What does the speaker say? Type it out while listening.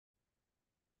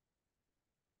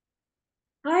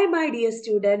Hi, my dear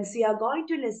students. We are going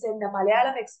to listen the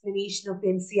Malayalam explanation of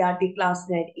NCRT Class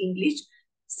 9 English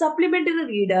Supplementary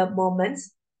Reader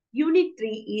Moments, Unit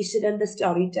 3, Iswaran the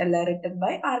Storyteller, written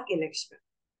by R.K. Lakshman.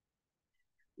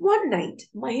 One night,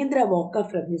 Mahendra woke up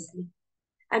from his sleep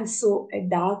and saw a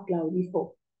dark, cloudy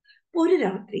fog. ഒരു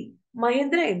രാത്രി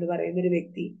മഹേന്ദ്ര എന്ന് പറയുന്ന ഒരു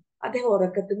വ്യക്തി അദ്ദേഹം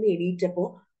ഉറക്കത്തിൽ നിന്ന് എണീറ്റപ്പോ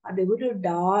അദ്ദേഹം ഒരു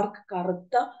ഡാർക്ക്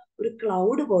കറുത്ത ഒരു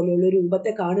ക്ലൗഡ് പോലെയുള്ള ഒരു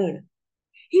രൂപത്തെ കാണുകയാണ്.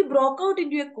 He broke out in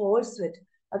to a cold sweat.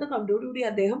 അത് കണ്ടോടുകൂടി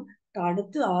അദ്ദേഹം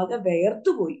തണുത്ത് ആകെ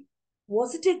വേർത്തുപോയി.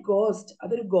 Was it A ghost?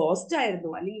 അതൊരു ഗോസ്റ്റ്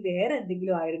ആയിരുന്നോ അല്ലെങ്കിൽ വേറെ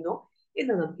എന്തെങ്കിലും ആയിരുന്നോ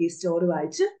എന്ന് നമുക്ക് ഈ സ്റ്റോറി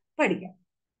വായിച്ച് പഠിക്കാം.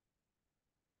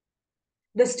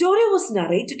 The story was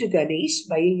narrated to Ganesh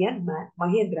by a young man,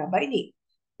 Mahendra by name.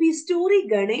 ഈ സ്റ്റോറി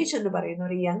ഗണേഷ് എന്ന് പറയുന്ന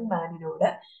ഒരു യങ് മാനിനോട്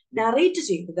നറേറ്റ്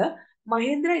ചെയ്തത്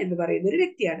മഹേന്ദ്ര എന്ന് പറയുന്ന ഒരു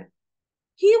വ്യക്തിയാണ്.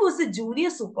 He was a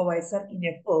junior supervisor in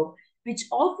a firm which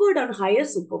offered on higher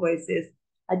supervisors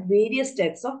at various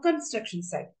types of construction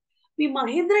site. ഈ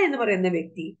മഹേന്ദ്ര എന്ന് പറയുന്ന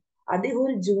വ്യക്തി അദ്ദേഹം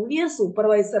ഒരു ജൂനിയർ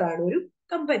സൂപ്പർവൈസർ ആണ് ഒരു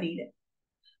കമ്പനിയിൽ.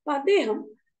 അപ്പൊ അദ്ദേഹം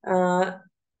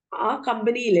ആ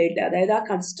കമ്പനിയിലേക്ക്, അതായത് ആ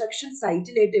കൺസ്ട്രക്ഷൻ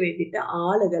സൈറ്റിലേക്ക് വേണ്ടിയിട്ട്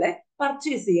ആളുകളെ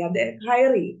പർച്ചേസ് ചെയ്യാൻ അദ്ദേഹം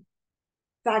ഹയർ ചെയ്യും.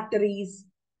 Factories,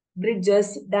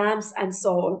 bridges, dams and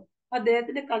soul.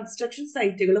 അദ്ദേഹത്തിന്റെ കൺസ്ട്രക്ഷൻ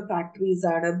സൈറ്റുകളും ഫാക്ടറീസ്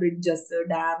ആണ്, ബ്രിഡ്ജസ്,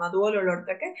 ഡാം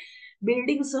അതുപോലുള്ളിടത്തൊക്കെ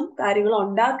ബിൽഡിങ്സും കാര്യങ്ങളും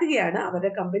ഉണ്ടാക്കുകയാണ്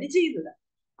അവരുടെ കമ്പനി ചെയ്യുന്നത്.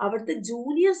 അവിടുത്തെ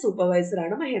ജൂനിയർ സൂപ്പർവൈസർ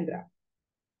ആണ് Mahendra.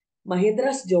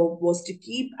 മഹേന്ദ്രാസ് job was to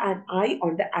keep an I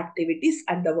on the activities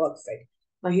at the work site.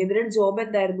 മഹേന്ദ്രയുടെ job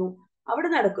എന്തായിരുന്നു? അവിടെ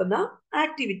നടക്കുന്ന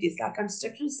ആക്ടിവിറ്റീസ്, ആ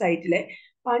കൺസ്ട്രക്ഷൻ സൈറ്റിലെ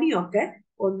പണിയൊക്കെ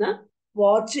ഒന്ന്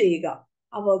വാച്ച് ചെയ്യുക.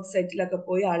 ആ വർക്ക് സൈറ്റിലൊക്കെ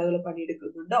പോയി ആളുകൾ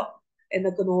പണിയെടുക്കുന്നുണ്ടോ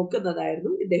എന്നൊക്കെ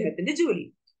നോക്കുന്നതായിരുന്നു ഇദ്ദേഹത്തിന്റെ ജോലി.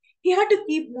 He had to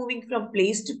keep moving from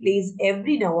place to place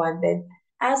every now and then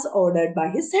as ordered by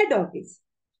his head office.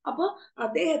 അപ്പൊ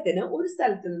അദ്ദേഹത്തിന് ഒരു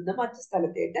സ്ഥലത്ത് നിന്ന് മറ്റു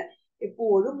സ്ഥലത്തേക്ക്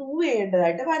എപ്പോഴും മൂവ്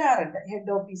ചെയ്യേണ്ടതായിട്ട് വരാറുണ്ട്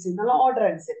ഹെഡ് ഓഫീസിൽ നിന്നുള്ള ഓർഡർ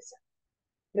അനുസരിച്ച്.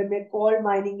 From a coal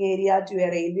mining area to a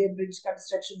railway bridge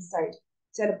construction site.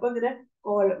 ചിലപ്പോൾ ഇങ്ങനെ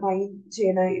കോൾ മൈൻ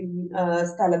ചെയ്യുന്ന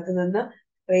സ്ഥലത്ത് നിന്ന്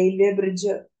റെയിൽവേ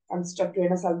ബ്രിഡ്ജ് കൺസ്ട്രക്ട്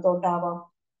ചെയ്യുന്ന സ്ഥലത്തോട്ടാവാം.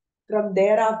 From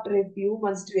there after A few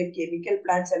months to A chemical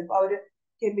plant. ചിലപ്പോൾ അവര്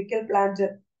കെമിക്കൽ പ്ലാന്റ്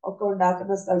ഒക്കെ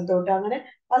ഉണ്ടാക്കുന്ന സ്ഥലത്തോട്ട്, അങ്ങനെ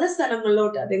പല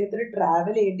സ്ഥലങ്ങളിലോട്ട് അദ്ദേഹത്തിന്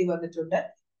ട്രാവൽ ചെയ്യേണ്ടി വന്നിട്ടുണ്ട്.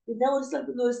 പിന്നെ ഒരു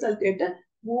സ്ഥലത്ത് നിന്ന് ഒരു സ്ഥലത്തേക്ക്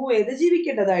മൂവ് ചെയ്ത്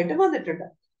ജീവിക്കേണ്ടതായിട്ട് വന്നിട്ടുണ്ട്.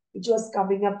 Which was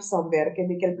coming up somewhere.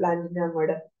 Chemical പ്ലാന്റിന്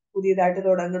അങ്ങോട്ട് പുതിയതായിട്ട്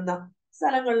തുടങ്ങുന്ന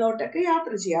സ്ഥലങ്ങളിലോട്ടൊക്കെ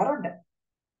യാത്ര ചെയ്യാറുണ്ട്.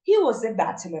 He was a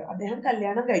bachelor. അദ്ദേഹം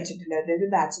കല്യാണം കഴിച്ചിട്ടില്ല,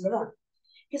 അദ്ദേഹം ബാച്ചിലർ ആണ്.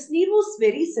 His need was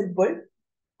very simple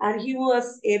and he was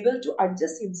able to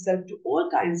adjust himself to all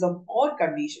kinds of odd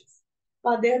conditions. അപ്പൊ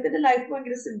അദ്ദേഹത്തിന്റെ ലൈഫ്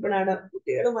ഭയങ്കര സിമ്പിൾ ആണ്.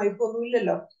 കുട്ടികളും വൈഫും ഒന്നും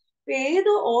ഇല്ലല്ലോ. അപ്പൊ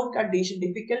ഏതോ ഓഡ് കണ്ടീഷൻ,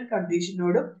 ഡിഫിക്കൽട്ട്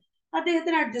കണ്ടീഷനോടും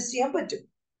അദ്ദേഹത്തിന് അഡ്ജസ്റ്റ് ചെയ്യാൻ പറ്റും.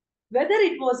 Whether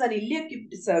it was an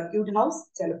ഇൽ-എക്വിപ്ഡ് circuit house,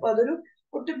 ചിലപ്പോൾ അതൊരു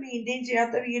ഒട്ടും മെയിൻറ്റെയിൻ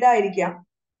ചെയ്യാത്ത വീടായിരിക്കാം,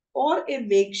 or A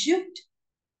make shift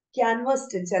canvas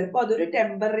tent, ചിലപ്പോൾ അതൊരു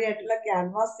ടെമ്പററി ആയിട്ടുള്ള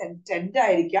ക്യാൻവാസ് ടെന്റ്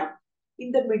ആയിരിക്കാം. In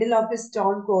the middle of A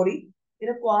stone quarry.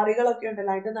 ഇങ്ങനെ ക്വാറികളൊക്കെ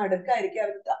ഉണ്ടല്ലോ, അതിന്റെ നടുക്കായിരിക്കും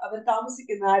അവർ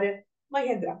താമസിക്കുന്ന. ആര്?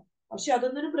 മഹേന്ദ്ര. പക്ഷെ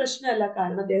അതൊന്നും പ്രശ്നമല്ല,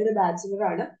 കാരണം അദ്ദേഹം ഒരു ബാച്ചിലർ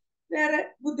ആണ്, വേറെ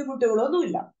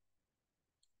ബുദ്ധിമുട്ടുകളൊന്നുമില്ല.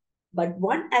 But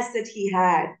one asset he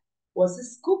had was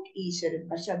his cook ഈശ്വരൻ.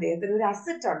 പക്ഷെ അദ്ദേഹത്തിന് ഒരു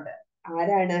അസറ്റ് ഉണ്ട്.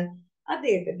 ആരാണ്?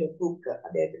 അദ്ദേഹത്തിന്റെ കുക്ക്.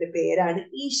 അദ്ദേഹത്തിന്റെ പേരാണ്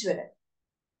ഈശ്വരൻ.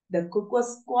 The cook was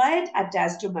quite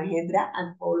attached to Mahendra and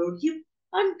followed him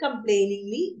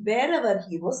uncomplainingly wherever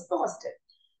he was posted.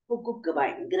 അപ്പൊ കുക്ക്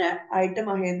ഭയങ്കര ആയിട്ട്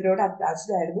മഹേന്ദ്രയോട്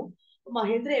അറ്റാച്ച്ഡ് ആയിരുന്നു.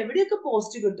 മഹേന്ദ്ര എവിടെയൊക്കെ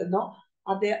പോസ്റ്റ് കിട്ടുന്നോ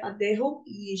അദ്ദേഹവും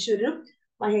ഈശ്വരനും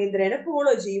മഹേന്ദ്രനെ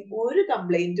ഫോളോ ചെയ്യും. ഒരു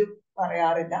കംപ്ലൈന്റും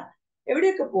പറയാറില്ല.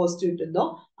 എവിടെയൊക്കെ പോസ്റ്റ് കിട്ടുന്നോ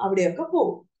അവിടെയൊക്കെ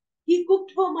പോകും. He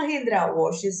cooked for Mahendra,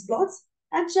 washed his clothes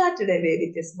and chatted away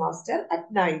with his master at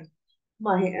night.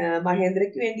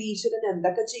 മഹേന്ദ്രയ്ക്ക് വേണ്ടി ഈശ്വരൻ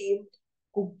എന്തൊക്കെ ചെയ്യും?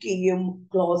 കുക്ക് ചെയ്യും,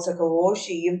 ക്ലോത്ത്സ് ഒക്കെ വാഷ്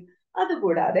ചെയ്യും,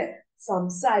 അതുകൂടാതെ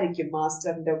സംസാരിക്കും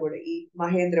മാസ്റ്ററിന്റെ കൂടെ. ഈ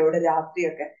മഹേന്ദ്രയോട്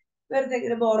രാത്രിയൊക്കെ വെറുതെ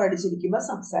ഇങ്ങനെ ബോറടിച്ചിരിക്കുമ്പോ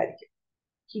സംസാരിക്കും.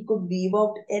 He could weave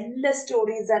out endless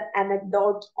stories and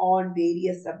anecdotes on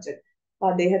various subjects. അപ്പൊ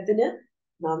അദ്ദേഹത്തിന്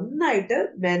നന്നായിട്ട്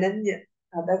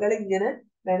കഥകൾ ഇങ്ങനെ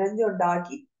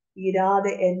മെനഞ്ഞുണ്ടാക്കി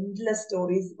തീരാതെ എൻഡ്ലെസ്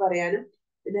സ്റ്റോറീസ് പറയാനും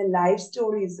പിന്നെ ലൈഫ്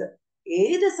സ്റ്റോറീസ്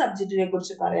ഏത് സബ്ജക്റ്റിനെ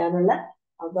കുറിച്ച് പറയാനുള്ള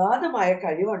അഗാധമായ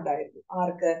കഴിവുണ്ടായിരുന്നു.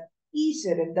 ആർക്ക്?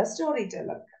 Iswaran, the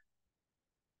storyteller.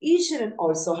 Iswaran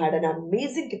also had an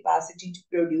amazing capacity to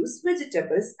produce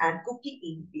vegetables and cooking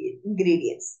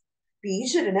ingredients.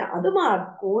 ഈശ്വരന് അത്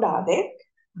കൂടാതെ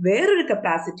വേറൊരു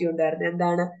കപ്പാസിറ്റി ഉണ്ടായിരുന്നു.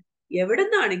 എന്താണ്?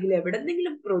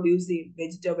 എവിടെന്നെങ്കിലും പ്രൊഡ്യൂസ് ചെയ്യും.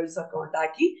 വെജിറ്റബിൾസ് ഒക്കെ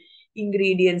ഉണ്ടാക്കി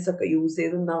ഇൻഗ്രീഡിയൻസ് ഒക്കെ യൂസ്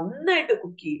ചെയ്ത് നന്നായിട്ട്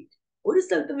കുക്ക് ചെയ്യും. ഒരു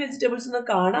സ്ഥലത്തും വെജിറ്റബിൾസ് ഒന്നും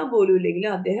കാണാൻ പോലും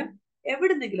ഇല്ലെങ്കിലും അദ്ദേഹം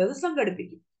എവിടെന്നെങ്കിലും അത്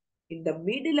സംഘടിപ്പിക്കും. In the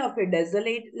middle of A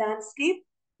desolate landscape.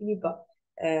 ഇനിയിപ്പോ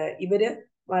ഇവര്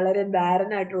വളരെ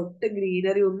ബാരൻ ആയിട്ട് ഒട്ടും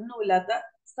ഗ്രീനറി ഒന്നുമില്ലാത്ത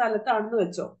സ്ഥലത്താണെന്ന്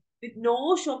വെച്ചോ. With no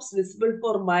shops visible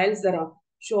four miles around.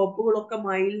 ഷോപ്പുകളൊക്കെ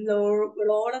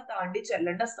മൈലുകളോളം താണ്ടി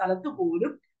ചെല്ലേണ്ട സ്ഥലത്ത്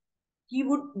പോലും he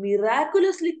would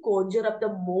miraculously conjure up the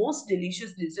most delicious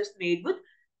dishes made with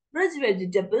fresh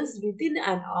vegetables within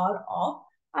an hour of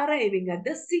arriving at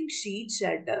the sink sheet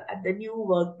shelter at the new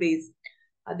workplace.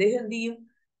 അദ്ദേഹം എന്ത് ചെയ്യും,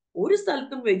 ഒരു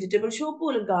സ്ഥലത്തും vegetable shop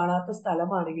പോലും കാണാത്ത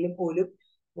സ്ഥലമാണെങ്കിൽ പോലും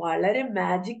വളരെ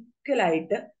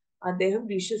മാജിക്കലായിട്ട് അദ്ദേഹം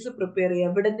ഡിഷസ് പ്രിപ്പയർ ചെയ്യും.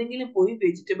 എവിടെന്നെങ്കിലും പോയി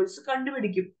വെജിറ്റബിൾസ്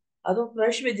കണ്ടുപിടിക്കും, അതും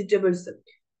fresh vegetables.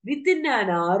 Within an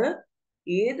hour,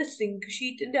 ഏത് സിങ്ക്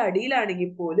ഷീറ്റിന്റെ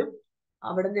അടിയിലാണെങ്കിൽ പോലും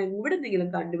അവിടെ നിന്ന് എവിടെന്നെങ്കിലും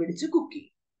കണ്ടുപിടിച്ച് കുക്ക്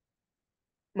ചെയ്യും.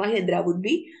 Mahendra would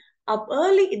be up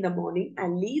early in the morning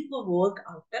and leave for work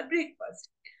after breakfast.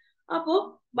 അപ്പോ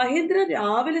മഹേന്ദ്ര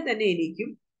രാവിലെ തന്നെ എണീക്കും.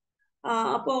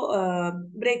 അപ്പോ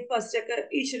ബ്രേക്ക്ഫാസ്റ്റ് ഒക്കെ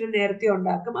ഈശ്വരൻ നേരത്തെ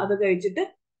ഉണ്ടാക്കും. അത് കഴിച്ചിട്ട്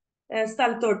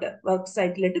സ്ഥലത്തോട്ട് വർക്ക്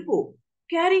സൈറ്റിലോട്ട് പോകും.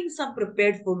 Carrying some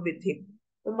prepared food with him.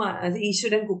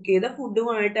 ഈശ്വരൻ കുക്ക് ചെയ്ത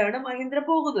ഫുഡുമായിട്ടാണ് മഹേന്ദ്ര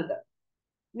പോകുന്നത്.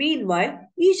 Meanwhile,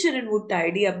 Iswaran would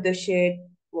tidy up the shed,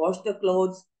 wash the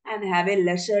clothes, and have a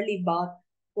leisurely bath,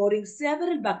 pouring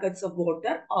several buckets of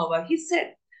water over his head.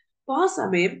 അപ്പൊ ആ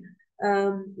സമയം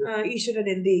ഈശ്വരൻ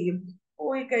എന്ത് ചെയ്യും,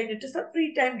 പോയി കഴിഞ്ഞിട്ട് ഫ്രീ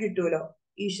ടൈം കിട്ടുമല്ലോ,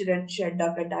 ഈശ്വരൻ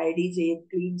ഷെഡൊക്കെ ടൈഡി ചെയ്യും,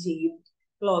 ക്ലീൻ ചെയ്യും,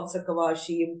 ക്ലോത്ത്സ് ഒക്കെ വാഷ്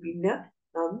ചെയ്യും, പിന്നെ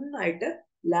നന്നായിട്ട്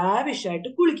ലാവിഷ് ആയിട്ട്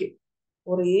കുളിക്കും.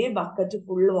 കുറേ ബക്കറ്റ്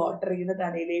ഫുൾ വാട്ടർ ഇങ്ങനെ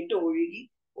തലയിലേക്ക്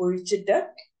ഒഴിച്ചിട്ട്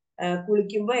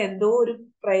കുളിക്കുമ്പോ എന്തോ ഒരു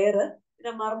പ്രയർ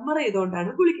പിന്നെ മർമർ ചെയ്തുകൊണ്ടാണ്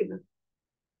കുളിക്കുന്നത്.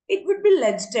 It would be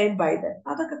lunch time by then.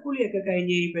 അതൊക്കെ കുളിയൊക്കെ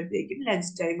കഴിഞ്ഞ് കഴിയുമ്പോഴത്തേക്കും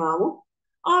ലഞ്ച് ടൈം ആവും.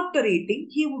 After eating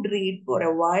he would read four A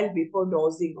while before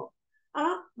dosing of. ആ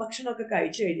ഭക്ഷണമൊക്കെ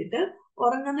കഴിച്ചു കഴിഞ്ഞിട്ട്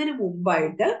ഉറങ്ങുന്നതിന്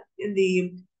മുമ്പായിട്ട് എന്ത് ചെയ്യും,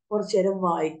 കുറച്ചു നേരം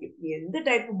വായിക്കും. എന്ത്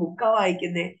type ബുക്കാ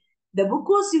വായിക്കുന്നേ? The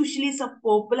book was usually some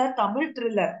popular Tamil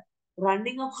thriller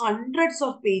running of hundreds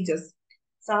of pages.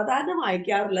 സാധാരണ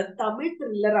വായിക്കാറുള്ളത് തമിഴ്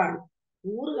ത്രില്ലറാണ്,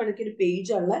 100 കണക്കിന്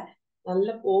പേജുള്ള നല്ല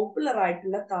പോപ്പുലർ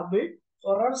ആയിട്ടുള്ള തമിഴ്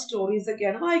ഹൊറർ സ്റ്റോറീസ്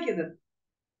ഒക്കെയാണ് വായിക്കുന്നത്.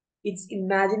 It's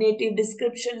imaginative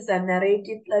descriptions and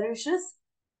narrative ഫ്ലറിഷസ്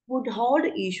would hold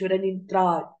ഈശ്വരൻ ഇൻ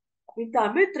ത്രാൾ. ഈ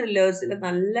തമിഴ് ത്രില്ലേഴ്സിൽ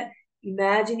നല്ല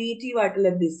ഇമാജിനേറ്റീവ്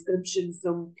ആയിട്ടുള്ള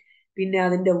ഡിസ്ക്രിപ്ഷൻസും പിന്നെ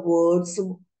അതിന്റെ വേർഡ്സും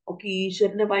ഒക്കെ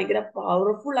ഈശ്വരനെ ഭയങ്കര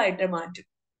പവർഫുൾ ആയിട്ട് മാറ്റും.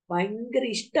 ഭയങ്കര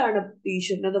ഇഷ്ടമാണ്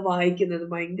ഈശ്വരൻ അത് വായിക്കുന്നത്,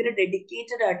 ഭയങ്കര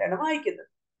ഡെഡിക്കേറ്റഡ് ആയിട്ടാണ് വായിക്കുന്നത്.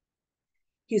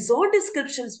 His own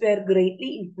descriptions were greatly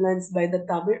influenced by the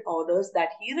Tamil authors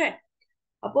that he read.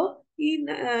 അപ്പോ ഈ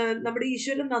നമ്മുടെ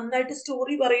ഈശ്വരൻ നന്നായിട്ട്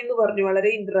സ്റ്റോറി പറയുന്നു പറഞ്ഞു, വളരെ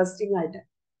ഇൻട്രസ്റ്റിംഗ് ആയിട്ട്.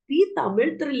 ഈ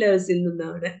തമിഴ് ത്രില്ലേഴ്സിൽ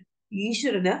നിന്നാണ്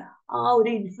ഈശ്വരന് ആ ഒരു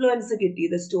ഇൻഫ്ലുവൻസ്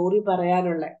കിട്ടിയത് സ്റ്റോറി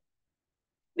പറയാനുള്ള.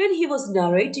 When he was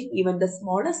narrating even the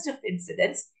smallest of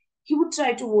incidents, he would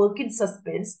try to work in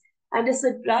suspense and a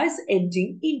surprise ending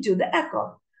into the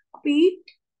account. അപ്പൊ ഈ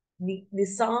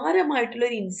നിസ്സാരമായിട്ടുള്ള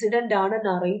ഒരു ഇൻസിഡന്റ് ആണ്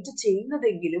നറേറ്റ്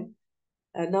ചെയ്യുന്നതെങ്കിലും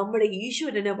നമ്മുടെ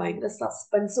ഈശ്വരനെ ഭയങ്കര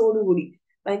സസ്പെൻസോടുകൂടി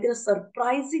ഭയങ്കര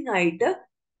സർപ്രൈസിങ് ആയിട്ട്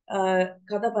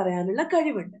കഥ പറയാനുള്ള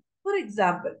കഴിവുണ്ട്. ഫോർ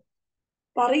എക്സാമ്പിൾ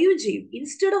പറയുകയും ചെയ്യും,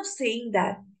 instead of saying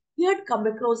that he had come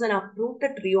across an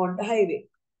uprooted tree on the highway.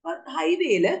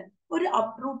 ഹൈവേയില് ഒരു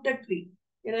അപ്രൂട്ടഡ് ട്രീ,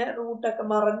 ഇങ്ങനെ റൂട്ടൊക്കെ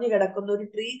മറഞ്ഞു കിടക്കുന്ന ഒരു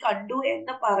ട്രീ കണ്ടു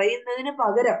എന്ന് പറയുന്നതിന്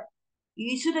പകരം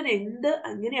ഈശ്വരൻ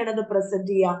അങ്ങനെയാണ് അത്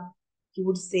പ്രസന്റ് ചെയ്യുക? He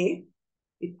would say,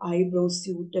 with eyebrows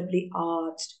suitably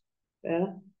arched,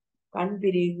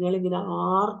 കൺപിരിയങ്ങൾ ഇങ്ങനെ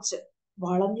ആർച്ച്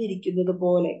വളഞ്ഞിരിക്കുന്നത്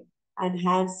പോലെ, and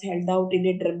hands held out in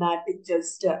A dramatic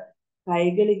jester,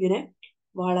 കൈകൾ ഇങ്ങനെ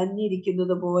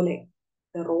വളഞ്ഞിരിക്കുന്നത് പോലെ.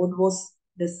 The road was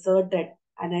deserted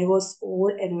and I was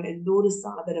all എന്തോ ഒരു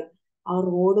സാധനം, ആ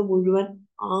റോഡ് മുഴുവൻ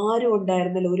ആരും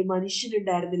ഉണ്ടായിരുന്നില്ല, ഒരു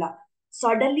മനുഷ്യനുണ്ടായിരുന്നില്ല.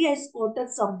 Suddenly I spotted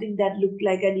something that looked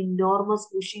like an enormous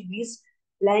bushy beast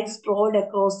lying sprawled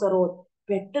across the road.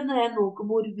 പെട്ടെന്ന് ഞാൻ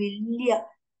നോക്കുമ്പോൾ ഒരു വലിയ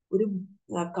ഒരു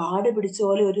കാട് പിടിച്ച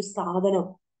പോലെ ഒരു സാധനം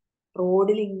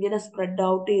റോഡിൽ ഇങ്ങനെ സ്പ്രെഡ്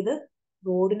ഔട്ട് ചെയ്ത്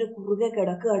റോഡിന് കുറുകെ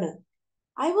കിടക്കുകയാണ്.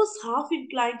 I was half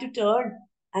inclined to turn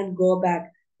and go back.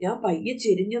 ഞാൻ പയ്യെ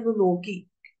ചെരിഞ്ഞൊന്ന് നോക്കി,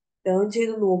 ടേൺ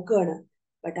ചെയ്ത് നോക്കുകയാണ്.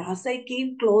 But as I came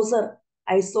closer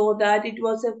I so that it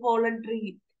was A fallen tree.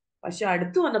 പക്ഷെ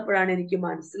അടുത്ത് വന്നപ്പോഴാണ് എനിക്ക്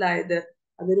മനസ്സിലായത്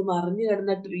അതൊരു മറിഞ്ഞു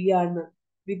കിടന്ന ട്രീ ആണ്.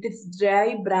 With its dry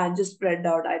branches spread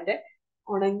out. അതിന്റെ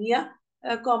ഉണങ്ങിയ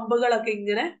കൊമ്പുകളൊക്കെ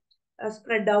ഇങ്ങനെ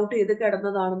സ്പ്രെഡ് ഔട്ട് ചെയ്ത്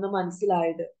കിടന്നതാണെന്ന്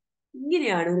മനസ്സിലായത്.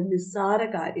 ഇങ്ങനെയാണ് ഒരു നിസ്സാര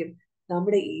കാര്യം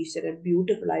നമ്മുടെ ഈശ്വരൻ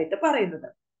ബ്യൂട്ടിഫുൾ ആയിട്ട് പറയുന്നത്,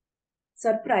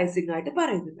 സർപ്രൈസിംഗ് ആയിട്ട്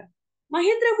പറയുന്നത്.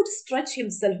 Mahendra would stretch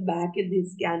himself back in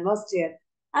his canvas chair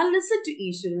and listen to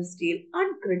ഈശ്വരൻ സ്റ്റീൽ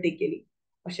അൺക്രിട്ടിക്കലി.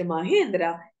 പക്ഷെ മഹേന്ദ്ര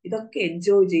ഇതൊക്കെ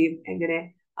എൻജോയ് ചെയ്യും. എങ്ങനെ?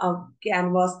 ആ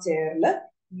ക്യാൻവാസ് ചെയറിൽ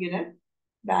ഇങ്ങനെ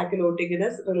ബാക്കിലോട്ട് ഇങ്ങനെ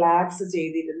റിലാക്സ്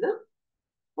ചെയ്തിരുന്ന്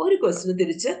ഒരു ക്വസ്റ്റ്യൻ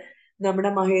തിരിച്ച് നമ്മുടെ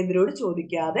മഹേന്ദ്രയോട്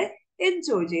ചോദിക്കാതെ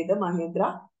എൻജോയ് ചെയ്ത് മഹേന്ദ്ര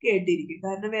കേട്ടിരിക്കും.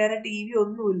 കാരണം വേറെ TV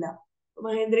ഒന്നുമില്ല.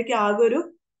 മഹേന്ദ്രയ്ക്ക് ആകെ ഒരു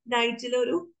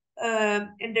നൈറ്റിലൊരു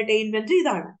എന്റർടൈൻമെന്റ്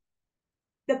ഇതാണ്.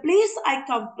 The place I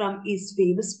come from is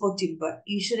famous for timber.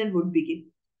 ഈശ്വരൻ would begin.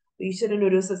 ഈശ്വരൻ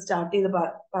ഒരു ദിവസം സ്റ്റാർട്ട് ചെയ്ത്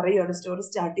പറയുകയാണ്, സ്റ്റോറി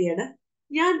സ്റ്റാർട്ട് ചെയ്യാണ്.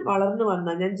 ഞാൻ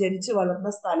ജനിച്ചു വളർന്ന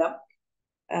സ്ഥലം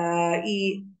ഈ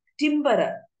ടിംബർ,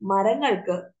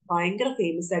 മരങ്ങൾക്ക് ഭയങ്കര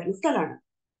ഫേമസ് ആയിട്ടുള്ള സ്ഥലമാണ്.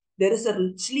 There is a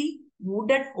richly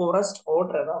wooded forest all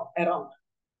around.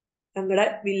 ഞങ്ങളുടെ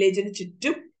വില്ലേജിന്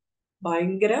ചുറ്റും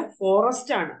ഭയങ്കര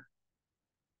ഫോറസ്റ്റ് ആണ്.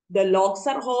 The logs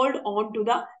are hauled on to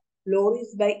the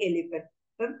lorries by elephant.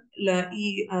 ഈ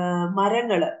മരം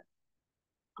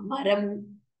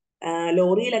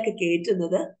ലോറിയിലൊക്കെ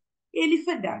കയറ്റുന്നത്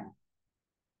എലിഫന്റ് ആണ്.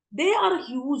 They are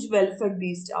huge വെൽഫെഡ്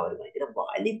beast. അവർ ഭയങ്കര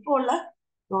വലിപ്പമുള്ള,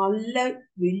 നല്ല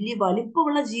വലിയ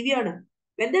വലിപ്പമുള്ള ജീവിയാണ്.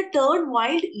 When they turn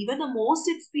wild, even the most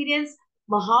experienced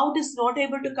mahout is not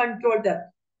able to control them.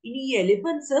 ഇനി ഈ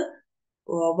എലിഫന്റ്സ്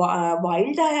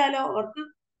വൈൽഡ് ആയാലോ അവർക്ക്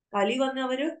കലി വന്ന്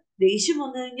അവര് ദേഷ്യം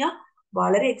വന്നു കഴിഞ്ഞാൽ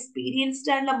വളരെ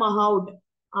എക്സ്പീരിയൻസ്ഡ് ആയിട്ടുള്ള മഹൗട്ട്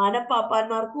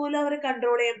ആനപ്പാപ്പാന്മാർക്ക് പോലും അവരെ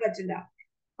കൺട്രോൾ ചെയ്യാൻ പറ്റില്ല.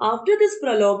 After this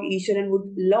prologue, Iswaran would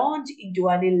launch into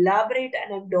an elaborate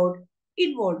anecdote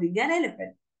involving an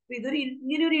elephant.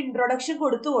 ഇങ്ങനെ ഒരു ഇൻട്രൊഡക്ഷൻ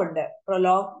കൊടുത്തുകൊണ്ട്,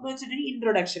 പ്രൊലോഗ് എന്ന് വെച്ചിട്ടുണ്ടെങ്കിൽ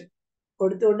ഇൻട്രൊഡക്ഷൻ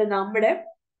കൊടുത്തുകൊണ്ട് നമ്മുടെ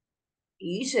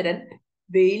ഈശ്വരൻ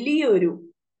വലിയൊരു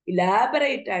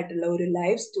ഇലാബറേറ്റ് ആയിട്ടുള്ള ഒരു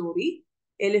ലൈഫ് സ്റ്റോറി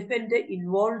എലിഫന്റ്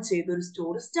ഇൻവോൾവ് ചെയ്ത ഒരു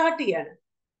സ്റ്റോറി സ്റ്റാർട്ട് ചെയ്യാണ്.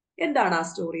 എന്താണ് ആ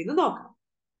സ്റ്റോറി എന്ന് നോക്കാം.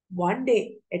 One day,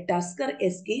 a tusker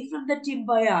escaped from the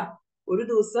timber yard. ഒരു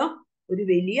ദിവസം ഒരു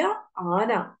വലിയ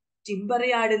ആന ടിംബർ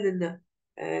യാർഡിൽ നിന്ന്,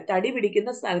 തടി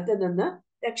പിടിക്കുന്ന സ്ഥലത്ത് നിന്ന്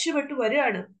രക്ഷപ്പെട്ടു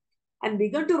വരികയാണ്. And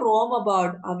began to roam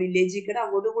about. ആ വില്ലേജിൽ കൂടെ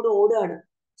അങ്ങോട്ടും ഇങ്ങോട്ടും ഓടുകയാണ്.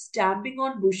 Stamping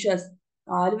on bushes.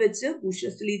 കാല് വെച്ച്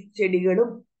ബുഷസിൽ ചെടികളും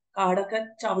കാടൊക്കെ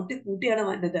ചവിട്ടി കൂട്ടിയാണ്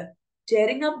വന്നത്.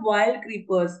 tearing up wild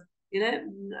creepers. ഇങ്ങനെ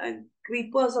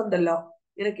ക്രീപ്പേഴ്സ് ഉണ്ടല്ലോ,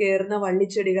 ഇങ്ങനെ കേറുന്ന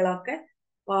വള്ളിച്ചെടികളൊക്കെ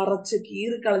പറച്ച്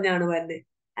കീറിക്കളഞ്ഞാണ് വരുന്നത്.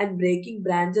 And breaking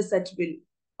branches at will.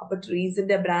 അപ്പൊ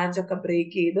ട്രീസിന്റെ ബ്രാഞ്ച് ഒക്കെ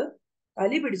ബ്രേക്ക് ചെയ്ത്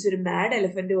കലി പിടിച്ചൊരു മാഡ്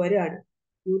എലിഫന്റ് വരികയാണ്.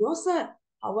 You know sir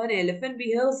how an elephant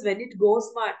behaves when it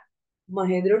goes mad.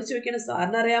 മഹേന്ദ്രയോട് ചോദിക്കണം,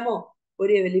 സാറിന് അറിയാമോ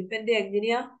ഒരു എലിഫന്റ്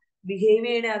എങ്ങനെയാ ബിഹേവ്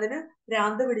ചെയ്യണേ അതിന്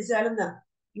ഭ്രാന്ത് പിടിച്ചാലെന്ന്.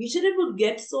 ഈശ്വരൻ would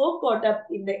get so caught up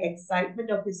in the excitement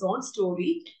of his own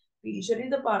story. ഈശ്വരൻ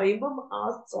ഇത് പറയുമ്പം ആ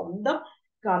സ്വന്തം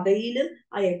കഥയില്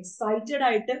ആ എക്സൈറ്റഡ്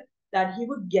ആയിട്ട് that he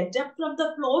would get up from the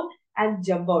floor and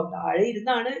jump out. താഴെ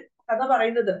ഇരുന്നാണ് കഥ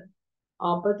പറയുന്നത്.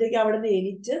 അപ്പോഴത്തേക്ക് അവിടെ നിന്ന്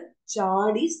എണീറ്റ്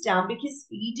ചാടി stamping his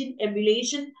feet in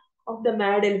emulation of the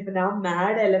mad elephant. ആ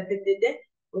മാഡ് എലിഫന്റിന്റെ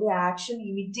ഒരു ആക്ഷൻ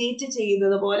ഇമിറ്റേറ്റ്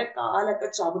ചെയ്യുന്നത് പോലെ കാലൊക്കെ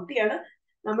ചവിട്ടിയാണ്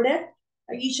നമ്മുടെ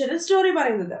ഈശ്വരൻ സ്റ്റോറി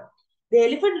പറയുന്നത്. The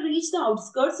elephant reached the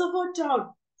outskirts of our town.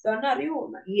 സാറിന് അറിയോ,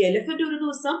 ഈ എലിഫന്റ് ഒരു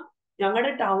ദിവസം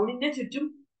ഞങ്ങളുടെ ടൗണിന്റെ ചുറ്റും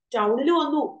ടൗണിൽ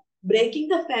വന്നു.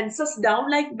 Breaking the fences down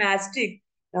like mastic.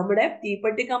 നമ്മുടെ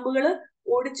തീപ്പെട്ടി കമ്പുകള്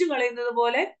ഓടിച്ചു കളയുന്നത്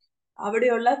പോലെ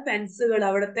അവിടെയുള്ള ഫെൻസുകൾ,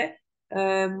 അവിടുത്തെ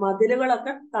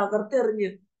മതിലുകളൊക്കെ തകർത്തെറിഞ്ഞ്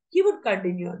he would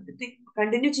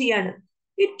continue ചെയ്യാണ്.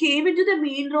 It came into the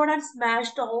main road and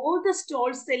smashed all the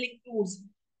stalls selling fruits.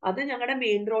 അത് ഞങ്ങളുടെ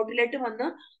മെയിൻ റോഡിലേക്ക് വന്ന്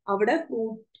അവിടെ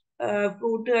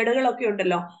ഫ്രൂട്ട് കടകളൊക്കെ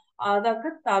ഉണ്ടല്ലോ അതൊക്കെ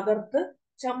തകർത്ത്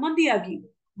ചമ്മന്തിയാക്കി.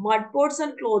 Mud pots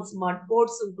and clothes, mud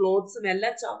പോട്ട്സും ക്ലോത്ത്സും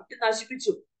എല്ലാം ചവിട്ടി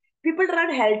നശിപ്പിച്ചു. People run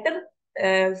ഹെൽട്ടർ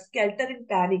സ്കെൽട്ടർ in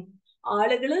panic.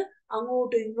 ആളുകള്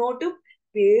അങ്ങോട്ടും ഇങ്ങോട്ടും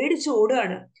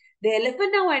പേടിച്ചോടുകയാണ്. The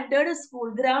elephant now entered a school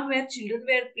ground where children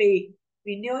were playing.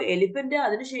 പിന്നെയോ എലിഫന്റ്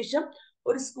അതിനുശേഷം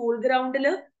ഒരു സ്കൂൾ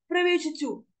ഗ്രൗണ്ടില് പ്രവേശിച്ചു.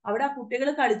 അവിടെ ആ കുട്ടികൾ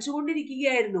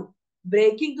കളിച്ചുകൊണ്ടിരിക്കുകയായിരുന്നു.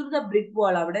 ബ്രേക്കിംഗ് ത്രൂ ദ ബ്രിക്ക്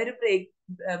വാൾ. അവിടെ ഒരു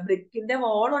ബ്രിക്കിന്റെ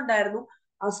വാൾ ഉണ്ടായിരുന്നു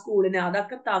ആ സ്കൂളിന്.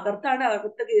 അതൊക്കെ തകർത്താണ്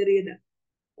അകത്ത് കയറിയത്.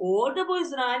 All the boys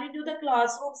ran into the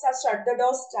classrooms and shut the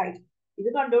doors tight. ഇത്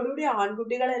കണ്ടോടുകൂടി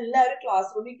ആൺകുട്ടികൾ എല്ലാവരും ക്ലാസ്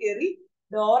റൂമിൽ കയറി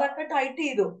ഡോറൊക്കെ ടൈറ്റ്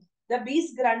ചെയ്തു. The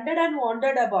beast grunted and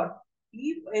wandered about. ഈ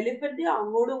എലിഫന്റ്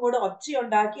അങ്ങോട്ടും ഇങ്ങോട്ടും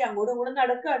ഒച്ചയുണ്ടാക്കി അങ്ങോട്ടും ഇങ്ങോട്ടും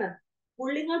നടക്കാണ്.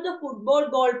 Pulling out the football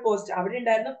goal post. അവിടെ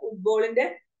ഉണ്ടായിരുന്ന ഫുട്ബോളിന്റെ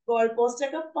ഗോൾ പോസ്റ്റ്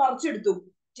ഒക്കെ പറിച്ചെടുത്തു.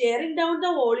 tearing down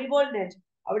the volleyball net.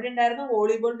 അവിടെ ഉണ്ടായിരുന്ന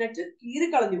volleyball net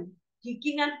കീറിക്കളഞ്ഞു.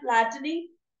 Kicking and flattening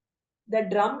the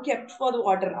drum kept for the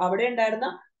water. അവിടെ ഉണ്ടായിരുന്ന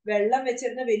വെള്ളം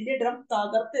വെച്ചിരുന്ന വലിയ ഡ്രം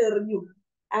തകർത്ത് എറിഞ്ഞു.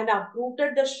 And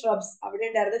uprooted the shrubs. അവിടെ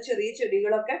ഉണ്ടായിരുന്ന ചെറിയ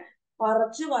ചെടികളൊക്കെ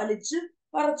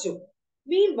പറിച്ചു.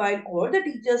 Meanwhile, all the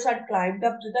teachers had climbed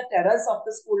up to the terrace of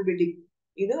the school building.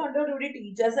 ഇത് കണ്ടോടുകൂടി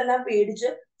ടീച്ചേഴ്സ് എല്ലാം പേടിച്ച്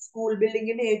സ്കൂൾ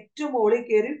ബിൽഡിങ്ങിന്റെ ഏറ്റവും മുകളിൽ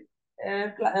കയറി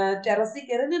ടെറസിൽ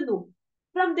കയറി നിന്നു.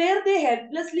 From there they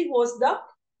helplessly watched the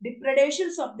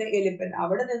depredations of the elephant.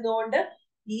 അവിടെ നിന്നുകൊണ്ട്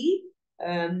ഈ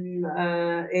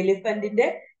എലിഫന്റിന്റെ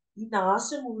ഈ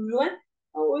നാശം മുഴുവൻ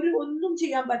ഒന്നും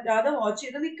ചെയ്യാൻ പറ്റാതെ വാച്ച്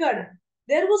ചെയ്ത് നിൽക്കുകയാണ്.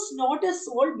 There was not a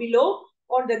soul below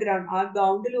on the ground. ആ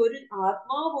ഗ്രൗണ്ടിൽ ഒരു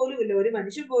ആത്മാവ് പോലും ഇല്ല, ഒരു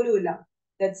മനുഷ്യൻ പോലും ഇല്ല.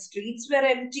 That streets were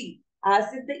empty, as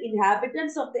if the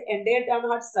inhabitants of the entire town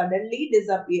had suddenly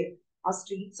disappeared. ആ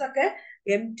സ്ട്രീറ്റ്സ് ഒക്കെ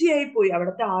എംറ്റി ആയി പോയി.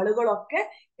 അവിടുത്തെ ആളുകളൊക്കെ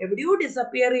എവിടെയോ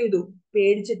ഡിസപ്പിയർ ചെയ്തു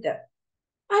പേടിച്ചിട്ട്.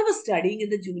 I was studying in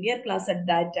the junior class at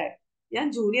that time. ഞാൻ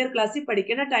ജൂനിയർ ക്ലാസ്സിൽ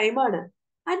പഠിക്കുന്ന ടൈമാണ്.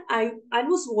 And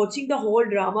was watching the whole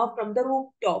drama from the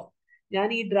rooftop. ഞാൻ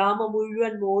ഈ ഡ്രാമ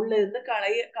മുഴുവൻ മുകളിൽ നിന്ന്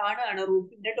കാണുകയാണ്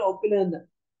റൂഫിന്റെ ടോപ്പിൽ നിന്ന്.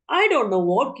 I don't know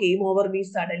what came over me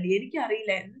suddenly.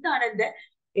 എനിക്കറിയില്ല എന്താണ്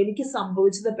എനിക്ക്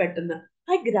സംഭവിച്ചത് പെട്ടെന്ന്.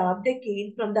 I grabbed a cane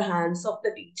from the hands of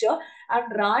the teacher and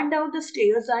ran down the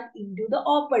stairs and into the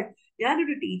open.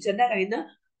 ഞാനൊരു ടീച്ചറിന്റെ കയ്യിൽ നിന്ന്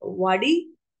വടി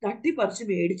തട്ടിപ്പറിച്ച്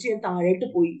മേടിച്ച് ഞാൻ താഴോട്ട്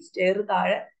പോയി. സ്റ്റെയർ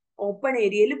താഴെ ഓപ്പൺ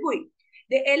ഏരിയയിൽ പോയി.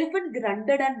 The elephant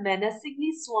grunted and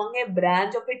menacingly swung a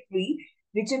branch of a tree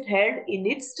which it held in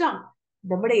its trunk.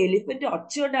 നമ്മുടെ എലിഫന്റ്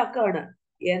ഒച്ചയുണ്ടാക്കുകയാണ്.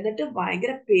 എന്നിട്ട്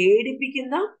ഭയങ്കര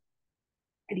പേടിപ്പിക്കുന്ന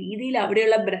രീതിയിൽ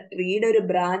അവിടെയുള്ള ട്രീയുടെ ഒരു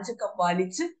ബ്രാഞ്ച് ഒക്കെ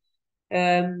വലിച്ച്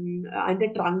അതിന്റെ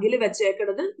ട്രങ്കിൽ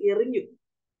വെച്ചേക്കണത് എറിഞ്ഞു.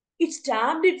 It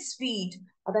stamped it's feet.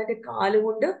 അതതിന്റെ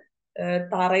കാലുകൊണ്ട്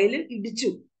തറയിൽ ഇടിച്ചു.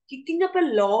 Kicking up a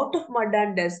lot of mud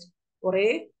and dust. കുറെ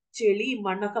ചെളിയും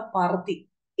മണ്ണൊക്കെ പറത്തി.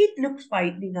 It looks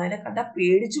fighting. അതിനെ കണ്ട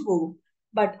പേടിച്ചു പോകും.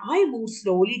 But I move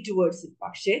slowly towards it.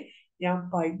 പക്ഷെ ഞാൻ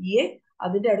പയ്യെ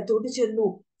അതിന്റെ അടുത്തോട്ട് ചെന്നു.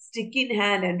 Stick in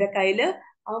hand. എന്റെ കയ്യില്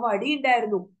ആ വടി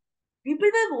ഉണ്ടായിരുന്നു. People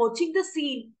were watching the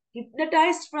scene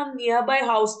ഹിപ്നറ്റൈസ്ഡ് from near by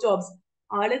house tops.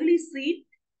 ആളുകൾ ഈ സീൻ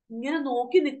ഇങ്ങനെ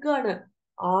നോക്കി നിൽക്കുകയാണ്.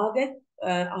 ആകെ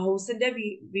ഹൗസിന്റെ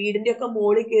വീടിന്റെ ഒക്കെ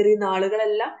മുകളിൽ കയറിയുന്ന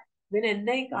ആളുകളെല്ലാം ഇവൻ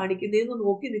എന്നായി കാണിക്കുന്നതെന്ന്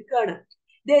നോക്കി നിൽക്കുകയാണ്.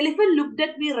 The elephant looked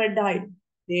at me red ഐഡ്.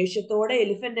 ദേഷ്യത്തോടെ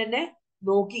എലിഫന്റ് എന്നെ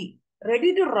നോക്കി.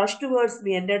 Ready to rush towards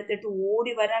me. എന്റെ അടുത്തിട്ട്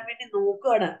ഓടി വരാൻ വേണ്ടി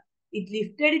നോക്കുകയാണ്. It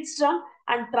lifted it's trunk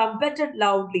and ട്രംപറ്റഡ്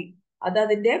loudly. അത്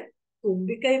അതിന്റെ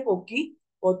തുമ്പിക്കൈ പൊക്കി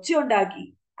ഒച്ചയുണ്ടാക്കി.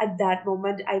 At that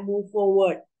moment I move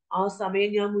forward. ആ സമയം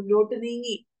ഞാൻ മുന്നോട്ട്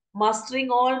നീങ്ങി.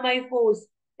 Mustering all my force.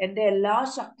 എന്റെ എല്ലാ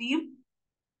ശക്തിയും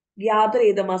ഗ്യാദർ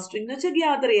ചെയ്ത. മസ്റ്ററിങ് എന്ന് വെച്ചാൽ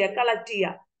ഗ്യാദർ ചെയ്യുക, കളക്ട്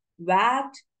ചെയ്യുക.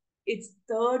 വാറ്റ് it's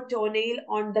third ടോനെയിൽ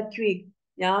on the quick.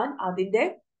 ഞാൻ അതിന്റെ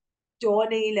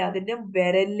ടോനെയിൽ, അതിന്റെ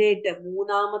വിരലിലേട്ട്,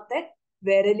 മൂന്നാമത്തെ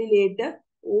വിരലിലേട്ട്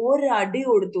ഒരടി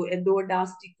കൊടുത്തു. എന്തുകൊണ്ട്? ആ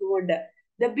സ്റ്റിക്ക് കൊണ്ട്.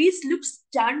 The beast looks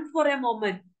stunt four A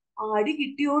moment. ആ അടി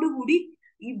കിട്ടിയോടുകൂടി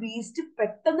ഈ ബീസ്റ്റ്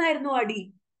പെട്ടെന്നായിരുന്നു അടി.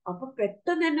 അപ്പൊ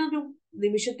പെട്ടെന്ന് തന്നെ ഒരു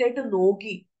നിമിഷത്തേട്ട്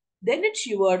നോക്കി. Then it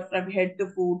shivered from head to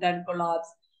foot and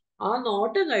collapsed. ആ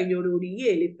നോട്ടം കഴിഞ്ഞോടുകൂടി ഈ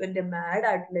എലിഫന്റ്, മാഡ്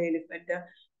ആയിട്ടുള്ള എലിഫന്റ്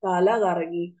തല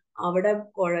കറങ്ങി അവിടെ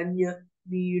കുഴഞ്ഞ്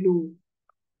വീണു.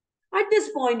 At this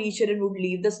point, ഈശ്വരൻ would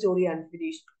leave the story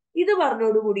unfinished. ഇത്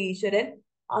പറഞ്ഞോടുകൂടി ഈശ്വരൻ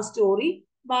ആ സ്റ്റോറി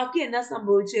ബാക്കി എന്നാ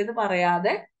സംഭവിച്ചെന്ന്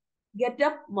പറയാതെ get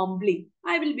up mumbling,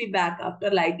 I will be back after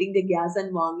lighting the gas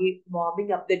and warming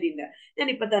up the dinner. ഞാൻ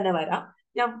ഇപ്പൊ തന്നെ വരാം.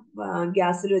 ഞാൻ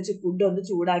ഗ്യാസിൽ വെച്ച് ഫുഡ് ഒന്ന്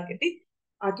ചൂടാക്കിയിട്ട്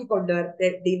ആക്കി കൊണ്ടുവരട്ടെ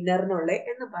ഡിന്നറിനുള്ള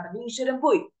എന്ന് പറഞ്ഞ് ഈശ്വരൻ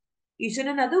പോയി.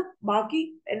 ഈശ്വരൻ അത് ബാക്കി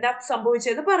എന്താ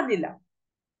സംഭവിച്ചതെന്ന് പറഞ്ഞില്ല.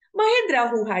 Mahendra,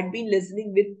 who had been listening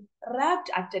with rapt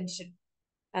attention,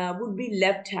 would be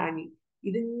left hanging.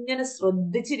 ഇതിങ്ങനെ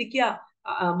ശ്രദ്ധിച്ചിരിക്കുക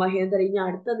മഹേന്ദ്ര, ഇനി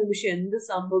അടുത്ത നിമിഷം എന്ത്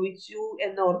സംഭവിച്ചു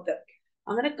എന്നോർത്ത്.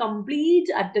 അങ്ങനെ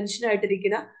കംപ്ലീറ്റ് അറ്റൻഷൻ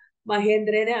ആയിട്ടിരിക്കുന്ന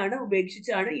മഹേന്ദ്രനെയാണ്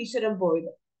ഉപേക്ഷിച്ചാണ് ഈശ്വരൻ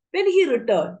പോയത്. When he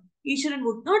returned, ഈശ്വരൻ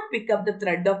would not pick up the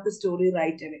thread of the story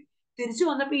right away. തിരിച്ചു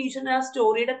വന്നപ്പോ ഈശ്വരൻ ആ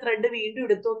സ്റ്റോറിയുടെ ത്രെഡ് വീണ്ടും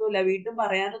എടുത്തൊന്നുമില്ല, വീണ്ടും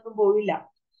പറയാനൊന്നും പോയില്ല.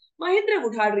 Mahendra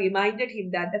would have reminded him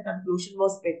that the conclusion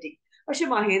was petty. പക്ഷെ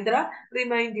മഹേന്ദ്ര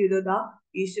റിമൈൻഡ് ചെയ്തതാ,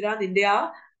 ഈശ്വര നിന്റെ ആ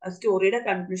സ്റ്റോറിയുടെ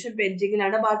കൺക്ലൂഷൻ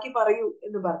പെൻഡിങ്ങിലാണ്, ബാക്കി പറയൂ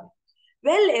എന്ന് പറഞ്ഞു.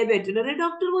 Well, a veterinary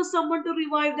doctor was someone to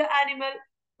revive the animal.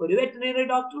 ഒരു വെറ്ററിനറി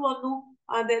ഡോക്ടർ വന്നു,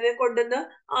 അതിനെ കൊണ്ടുവന്ന്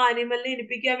ആ ആനിമലിനെ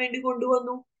ഇനിപ്പിക്കാൻ വേണ്ടി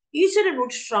കൊണ്ടുവന്നു. ഈശ്വരൻ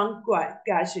would shrunk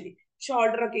casually.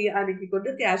 ഷോൾഡർ ഒക്കെ അനക്കിക്കൊണ്ട്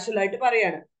കാഷ്വൽ ആയിട്ട്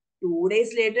പറയാണ്. 2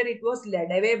 days later, it was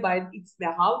led away by its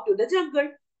mahow to the jungle.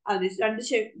 അതിന്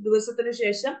 2 ദിവസത്തിന്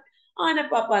ശേഷം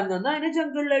ആനപ്പാപ്പാൻ വന്ന് അതിനെ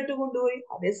ജംഗിളിലായിട്ട് കൊണ്ടുപോയി.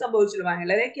 അതേ സംഭവിച്ചുള്ളൂ.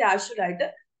 വളരെ കാഷ്വൽ ആയിട്ട്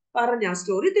പറഞ്ഞ ആ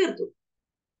സ്റ്റോറി തീർത്തു.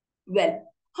 Well,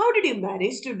 how did you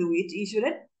manage to do it,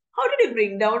 ഈശ്വരൻ? How did you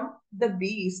bring down the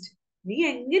beast? നീ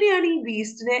എങ്ങനെയാണ് ഈ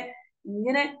ബീസ്റ്റിനെ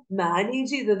ഇങ്ങനെ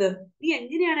മാനേജ് ചെയ്തത്? നീ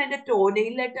എങ്ങനെയാണ് അതിന്റെ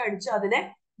ടോനെയിലായിട്ട് അടിച്ച് അതിനെ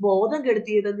ബോധം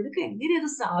കെടുത്തിയത്? നിനക്ക് എങ്ങനെ അത്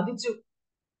സാധിച്ചു?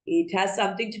 It has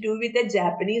something to do with the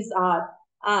Japanese art.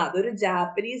 അതൊരു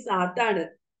Japanese ആർട്ടാണ്.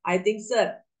 I think, sir,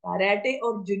 karate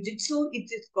or jujitsu it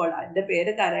is called. അതിന്റെ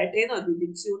പേര് കരാട്ടെ എന്നോ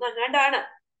ജുജിറ്റ്സു എന്നങ്ങാണ്ടാണ്.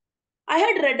 I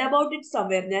had read about it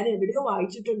somewhere. ഞാൻ എവിടെയോ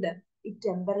വായിച്ചിട്ടുണ്ട്. It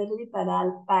temporarily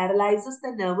paralyzes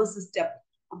the nervous system.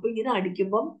 അപ്പൊ ഇങ്ങനെ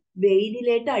അടിക്കുമ്പം,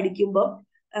 വെയിനിലേട്ട് അടിക്കുമ്പം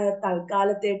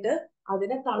തൽക്കാലത്തേട്ട്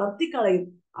അതിനെ തളർത്തി കളയും.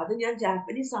 അത് ഞാൻ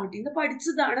ജാപ്പനീസ് ആർട്ടിൽ നിന്ന്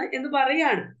പഠിച്ചതാണ് എന്ന്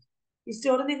പറയാണ്. ഈ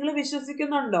സ്റ്റോറി നിങ്ങൾ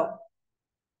വിശ്വസിക്കുന്നുണ്ടോ?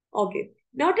 Okay.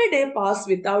 Not a day passed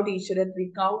without Iswaran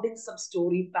recounting some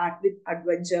story packed with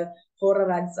adventure, horror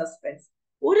and suspense.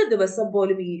 ഒരു ദിവസം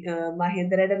പോലും ഈ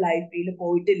മഹേന്ദ്രയുടെ ലൈഫിൽ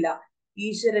പോയിട്ടില്ല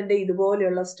ഈശ്വരന്റെ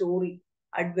ഇതുപോലെയുള്ള സ്റ്റോറി,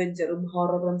 അഡ്വഞ്ചറും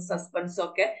ഹൊററും സസ്പെൻസും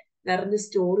ഒക്കെ നിറഞ്ഞ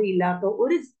സ്റ്റോറി ഇല്ലാത്ത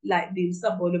ഒരു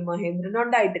ദിവസം പോലും മഹേന്ദ്രന്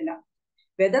ഉണ്ടായിട്ടില്ല.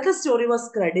 Whether the story was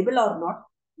credible or not,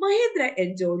 Mahendra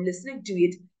enjoyed listening to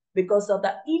it because of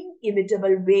the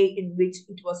inimitable way in which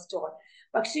it was told.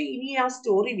 പക്ഷെ ഇനി ആ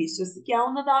സ്റ്റോറി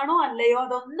വിശ്വസിക്കാവുന്നതാണോ അല്ലയോ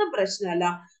അതൊന്നും പ്രശ്നമല്ല.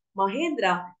 മഹേന്ദ്ര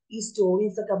ഈ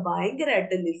സ്റ്റോറീസ് ഒക്കെ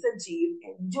ഭയങ്കരമായിട്ട് ലിസൺ ചെയ്യും,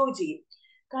 എൻജോയ് ചെയ്യും.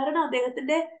 കാരണം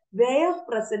അദ്ദേഹത്തിന്റെ way of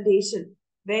presentation,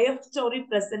 way of story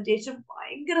presentation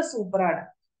ഭയങ്കര സൂപ്പറാണ്.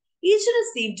 ഈശ്വരൻ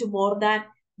seemed to more than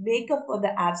make up for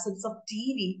the absence of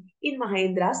TV in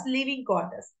Mahendra's living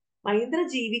quarters. Mahendra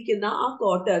ജീവിക്കുന്ന ആ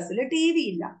ക്വാർട്ടേഴ്സിൽ ടി വി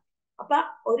ഇല്ല. അപ്പൊ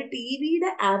ഒരു ടി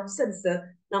വിയുടെ ആബ്സെൻസ്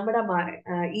നമ്മുടെ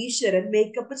ഈശ്വരൻ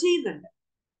മേക്കപ്പ് ചെയ്യുന്നുണ്ട്.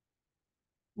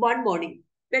 One morning,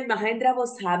 when Mahendra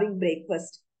was having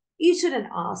breakfast, Iswaran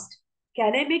asked,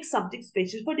 "Can I make something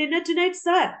special for dinner tonight,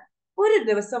 sir?" ഒരു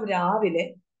ദിവസം രാവിലെ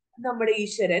നമ്മുടെ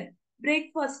ഈശ്വരൻ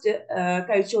ബ്രേക്ക്ഫാസ്റ്റ്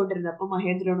കഴിച്ചുകൊണ്ടിരുന്നപ്പോ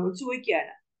മഹേന്ദ്രനോട്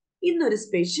ചോദിക്കുകയാണ്, ഇന്നൊരു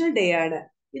സ്പെഷ്യൽ ഡേ ആണ്,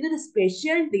 ഇന്നൊരു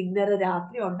സ്പെഷ്യൽ ഡിന്നർ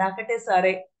രാത്രി ഉണ്ടാക്കട്ടെ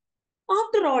സാറേ.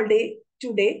 After all day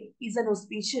today is an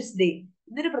auspicious day.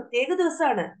 ഇന്നൊരു പ്രത്യേക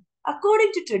ദിവസമാണ്.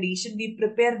 According to tradition V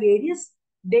prepare various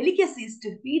delicacies to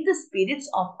feed the spirits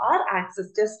of our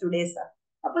ancestors today, sir.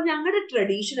 അപ്പൊ ഞങ്ങളുടെ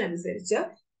ട്രഡീഷൻ അനുസരിച്ച്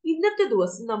ഇന്നത്തെ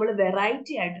ദിവസം നമ്മൾ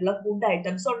വെറൈറ്റി ആയിട്ടുള്ള ഫുഡ്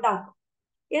ഐറ്റംസ് ഉണ്ടാക്കും,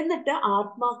 എന്നിട്ട്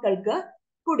ആത്മാക്കൾക്ക്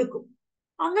കൊടുക്കും.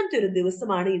 അങ്ങനത്തെ ഒരു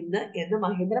ദിവസമാണ് ഇന്ന് എന്ന്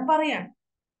മഹേന്ദ്രൻ പറയാണ്.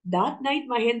 That night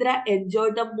Mahendra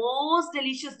enjoyed the most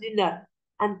delicious dinner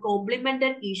and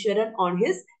complimented Iswaran on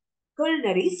his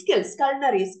culinary skills.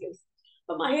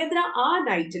 അപ്പൊ മഹേന്ദ്ര ആ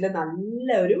നൈറ്റില് നല്ല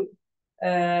ഒരു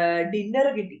ഡിന്നർ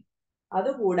കിട്ടി.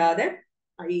 അതുകൂടാതെ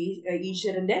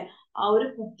ഈശ്വരന്റെ ആ ഒരു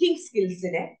കുക്കിംഗ്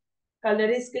സ്കിൽസിനെ,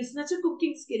 കൾണറി സ്കിൽസ് എന്ന് വെച്ചാൽ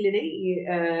കുക്കിംഗ് സ്കില്ലിനെ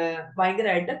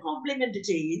ഭയങ്കരമായിട്ട് കോംപ്ലിമെന്റ്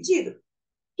ചെയ്യുകയും ചെയ്തു.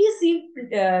 He seemed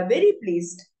very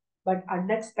pleased, but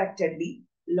unexpectedly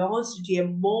launched a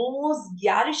most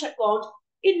garish account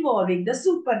involving the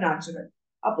supernatural.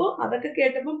 അപ്പോ അതൊക്കെ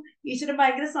കേട്ടപ്പം ഈശ്വരൻ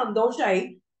ഭയങ്കര സന്തോഷമായി.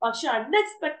 പക്ഷെ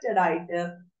അൺഎക്സ്പെക്റ്റഡ് ആയിട്ട്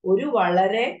ഒരു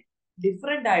വളരെ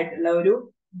ഡിഫറെന്റ് ആയിട്ടുള്ള ഒരു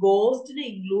ഗോസ്റ്റിനെ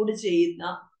ഇൻക്ലൂഡ് ചെയ്യുന്ന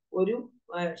ഒരു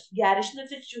ഗാരിഷ് എന്ന്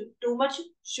വെച്ചാൽ ടു മച്ച്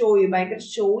ഷോയി, ഭയങ്കര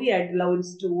ഷോയി ആയിട്ടുള്ള ഒരു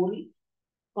സ്റ്റോറി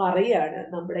പറയാണ്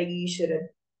നമ്മുടെ ഈശ്വരൻ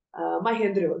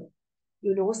മഹേന്ദ്രയോട്.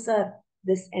 You know sir,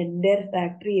 this entire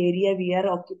factory area we are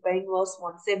occupying was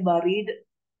once a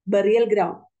burial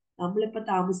ground. നമ്മളിപ്പോ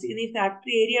താമസിക്കുന്ന ഈ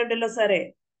ഫാക്ടറി ഏരിയ ഉണ്ടല്ലോ സാറേ,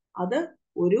 അത്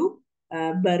ഒരു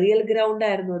ബറിയൽ ഗ്രൗണ്ട്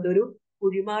ആയിരുന്നു, അതൊരു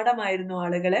കുഴിമാടമായിരുന്നു,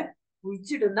 ആളുകളെ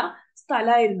കുഴിച്ചിടുന്ന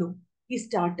സ്ഥലമായിരുന്നു. He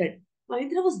started.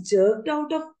 Mahindra was jerked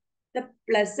out of the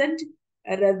pleasant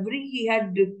reverie he had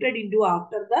drifted into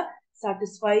after the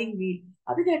satisfying meal.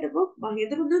 അത് കേട്ടപ്പോ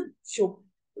മഹേന്ദ്ര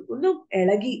ഒന്ന്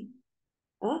ഇളകി.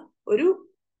 ഒരു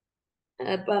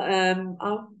ആ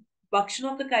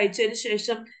ഭക്ഷണമൊക്കെ കഴിച്ചതിന്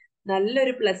ശേഷം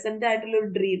നല്ലൊരു പ്ലസന്റ് ആയിട്ടുള്ള ഒരു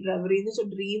ഡ്രീം, റെവറി എന്ന് വെച്ചാൽ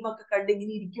ഡ്രീം ഒക്കെ കണ്ട്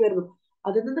ഇങ്ങനെ ഇരിക്കുമായിരുന്നു.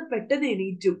 അതിൽ നിന്ന് പെട്ടെന്ന്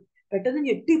എണീറ്റു, പെട്ടെന്ന്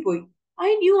ഞെട്ടിപ്പോയി.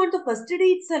 I knew on the first day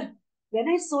itself when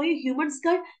I saw a human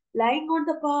skull lying on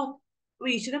the path. അപ്പൊ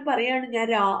ഈശ്വരൻ പറയാണ്, ഞാൻ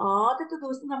ആദ്യത്തെ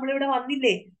ദിവസം നമ്മളിവിടെ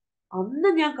വന്നില്ലേ, അന്ന്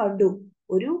ഞാൻ കണ്ടു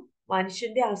ഒരു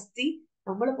മനുഷ്യന്റെ അസ്ഥി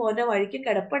നമ്മൾ പോന്ന വഴിക്ക്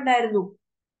കിടപ്പുണ്ടായിരുന്നു.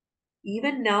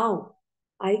 Even now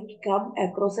I come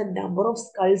across a number of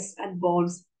skulls and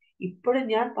bones. ഇപ്പോഴും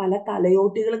ഞാൻ പല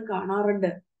തലയോട്ടികളും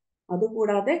കാണാറുണ്ട്.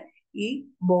 അതുകൂടാതെ ഈ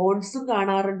ബോൺസും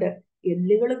കാണാറുണ്ട്,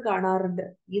 എല്ലുകളും കാണാറുണ്ട്.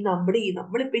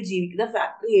 നമ്മളിപ്പോ ജീവിക്കുന്ന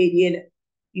ഫാക്ടറി ഏരിയയില്.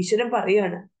 ഈശ്വരൻ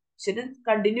പറയാണ്, ഈശ്വരൻ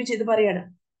കണ്ടിന്യൂ ചെയ്ത് പറയാണ്,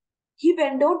 he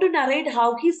went on to narrate how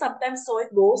he sometimes saw a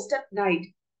ghost at night.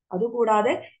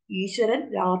 അതുകൂടാതെ ഈശ്വരൻ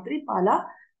രാത്രി പല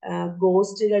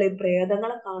ഗോസ്റ്റുകളെയും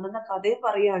പ്രേതങ്ങളെ കാണുന്ന കഥയും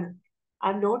പറയാണ്.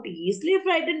 I'm not easily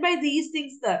frightened by these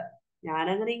things, sir. ഞാൻ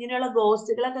അങ്ങനെ ഇങ്ങനെയുള്ള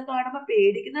ഗോസ്റ്റുകളൊക്കെ കാണുമ്പോ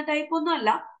പേടിക്കുന്ന ടൈപ്പ് ഒന്നും അല്ല.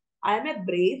 I M A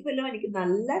Brave fellow, എനിക്ക്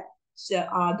നല്ല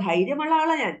ധൈര്യമുള്ള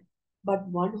ആളാ ഞാൻ. But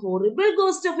one horrible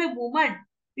ghost of a woman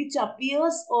which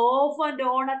appears off and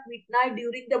on at midnight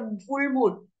during the full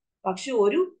moon. പക്ഷെ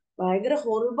ഒരു ഭയങ്കര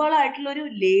ഹൊറിബിൾ ആയിട്ടുള്ള ഒരു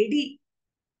ലേഡി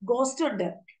ഗോസ്റ്റ് ഉണ്ട്.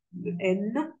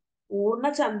 എന്നും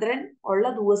പൂർണ്ണചന്ദ്രൻ ഉള്ള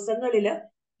ദിവസങ്ങളില്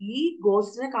ഈ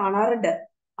ഗോസ്റ്റിനെ കാണാറുണ്ട്.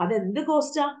 അതെന്ത്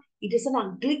ഗോസ്റ്റാ? It is an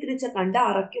ugly creature, കണ്ട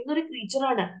അറയ്ക്കുന്ന ഒരു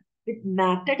ക്രീച്ചറാണ്. വിത്ത്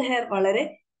മാറ്റഡ് ഹെയർ, വളരെ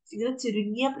ഇങ്ങനെ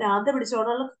ചുരുങ്ങിയ പ്രാന്ത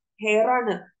പിടിച്ചോണ്ടുള്ള ഹെയർ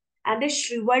ആണ്. ആൻഡ് എ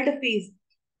ഷ്രിവൾഡ് ഫേസ്,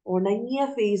 ഉണങ്ങിയ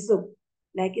ഫേസും.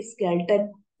 Like A skeleton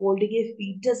holding A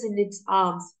foetus in its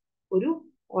arms. ഒരു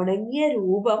ഉണങ്ങിയ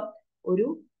രൂപം, ഒരു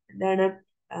എന്താണ്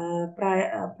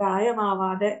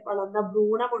പ്രായമാവാതെ വളർന്ന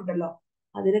ഭ്രൂണമുണ്ടല്ലോ,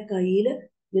 അതിനെ കയ്യില്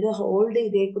ഇങ്ങനെ ഹോൾഡ്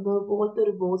ചെയ്തേക്കുന്നത് പോലത്തെ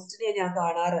ഒരു ഗോസ്റ്റിനെ ഞാൻ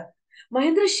കാണാറ്.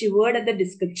 Mahendra shivered at the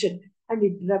description and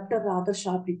interrupted rather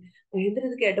sharply. Mahendra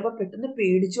ഇത് കേട്ടപ്പോ പെട്ടെന്ന്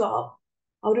പേടിച്ചു. ആ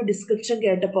ഒരു ഡിസ്ക്രിപ്ഷൻ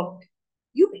കേട്ടപ്പോ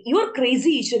യു ആർ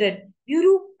ക്രേസി ഈശ്വരൻ, നീ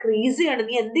ഒരു ക്രേസി ആണ്,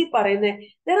 നീ എന്തീ പറയുന്നേ?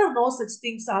 There are no such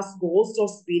things as ghost or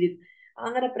spirit.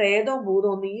 അങ്ങനെ പ്രേതവും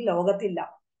ഭൂതവും ഒന്നും ഈ ലോകത്തില്ല.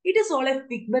 It is all A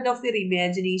figment of your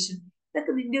imagination.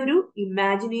 ഇതൊക്കെ നിന്റെ ഒരു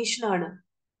ഇമാജിനേഷൻ ആണ്.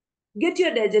 Get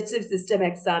your digestive system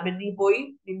examine. നീ പോയി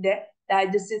നിന്റെ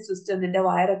ഡൈജസ്റ്റീവ് സിസ്റ്റം, നിന്റെ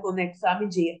വയറൊക്കെ ഒന്ന് എക്സാമിൻ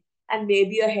ചെയ്യും. And may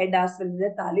be your head as well,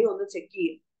 നിന്റെ തലയെ ഒന്ന് ചെക്ക്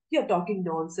ചെയ്യും. You are talking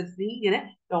nonsense. നീ ഇങ്ങനെ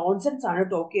നോൺസെൻസ് ആണ്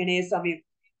ടോക്ക് ചെയ്യണേ സമയം.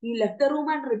 ഈ left room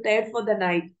and retired for the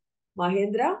night.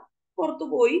 Mahendra പുറത്തു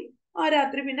പോയി, ആ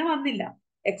രാത്രി പിന്നെ വന്നില്ല.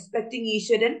 എക്സ്പെക്ടിങ്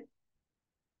ഈശ്വരൻ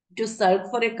to സൾക്ക്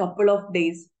four A couple of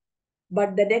days. But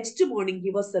the next morning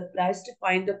he was surprised to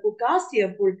find the cook as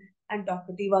cheerful and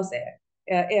talkative as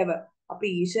ever. അപ്പൊ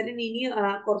ഈശ്വരൻ ഇനി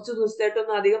കുറച്ചു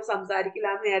ദിവസമായിട്ടൊന്നും അധികം സംസാരിക്കില്ല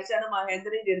എന്ന് വിചാരിച്ചാണ്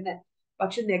മഹേന്ദ്രൻ ഇരുന്നത്.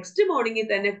 പക്ഷെ നെക്സ്റ്റ് മോർണിംഗിൽ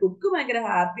തന്നെ കുക്ക് ഭയങ്കര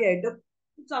ഹാപ്പി ആയിട്ടും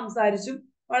സംസാരിച്ചും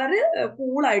വളരെ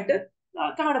കൂളായിട്ട്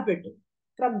കാണപ്പെട്ടു.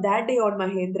 From that day on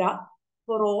Mahendra,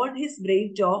 for all his Brave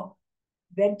job,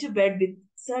 went to bed with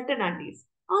certain അൺഈസ്.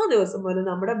 ആ ദിവസം മുതൽ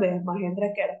നമ്മുടെ മഹേന്ദ്ര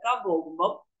കിടക്കാൻ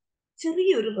പോകുമ്പോൾ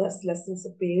ചെറിയൊരു റെസ്റ്റ്ലെസ്നെസ്,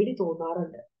 പേടി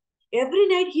തോന്നാറുണ്ട്. Every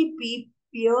night he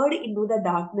പിയേർഡ് in to the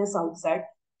darkness outside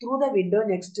through the window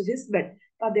next to his bed.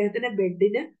 അദ്ദേഹത്തിന്റെ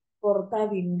ബെഡിന് പുറത്ത് ആ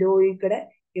വിൻഡോയിൽ കൂടെ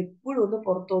എപ്പോഴും ഒന്ന്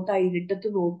പുറത്തോട്ട് ആ ഇരുട്ടത്ത്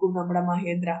നോക്കും നമ്മുടെ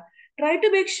Mahendra. Try to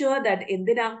make sure that,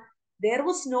 എന്തിനാ? There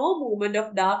was no movement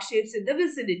of dark shapes in the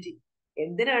vicinity.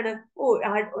 എന്തിനാണ്?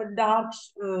 ഡാർക്ക്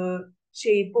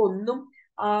ഷേപ്പ് ഒന്നും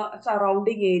ആ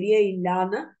സറൗണ്ടിങ് ഏരിയ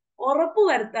ഇല്ലാന്ന് ഉറപ്പ്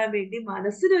വരുത്താൻ വേണ്ടി,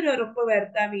 മനസ്സിനൊരു ഉറപ്പ്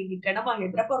വരുത്താൻ വേണ്ടിയിട്ടാണ്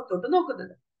മഹേന്ദ്ര പുറത്തോട്ട്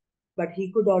നോക്കുന്നത്. But he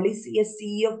could only see A C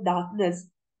of darkness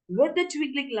with the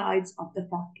twinkling lights of the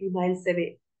factory miles away.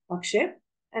 പക്ഷെ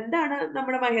എന്താണ്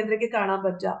നമ്മുടെ മഹേന്ദ്രയ്ക്ക് കാണാൻ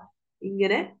പറ്റുക?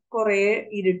 ഇങ്ങനെ കുറെ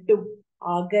ഇരുട്ടും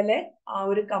അകലെ ആ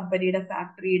ഒരു കമ്പനിയുടെ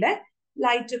ഫാക്ടറിയുടെ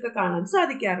ലൈറ്റ് ഒക്കെ കാണാൻ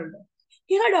സാധിക്കാറുണ്ട്.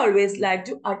 He had always liked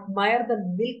to admire the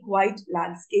milk white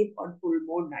landscape on full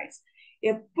moon nights.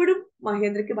 എപ്പോഴും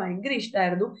മഹേന്ദ്രയ്ക്ക് ഭയങ്കര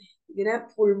ഇഷ്ടമായിരുന്നു ഇങ്ങനെ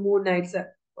ഫുൾ മൂൺ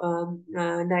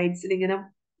നൈറ്റ്സിൽ ഇങ്ങനെ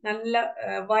നല്ല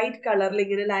വൈറ്റ് കളറിൽ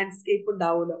ഇങ്ങനെ ലാൻഡ്സ്കേപ്പ്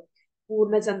ഉണ്ടാവുമല്ലോ.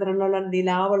 പൂർണ്ണചന്ദ്രനുള്ള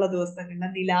നിലാവുള്ള ദിവസങ്ങളിൽ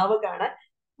നിലാവ് കാണാൻ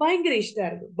ഭയങ്കര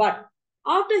ഇഷ്ടമായിരുന്നു. ബട്ട്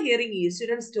ആഫ്റ്റർ ഹിയറിംഗ്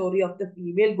ഈശ്വരൻ story of the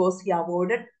female ghost, he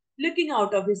avoided looking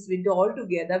out of his window all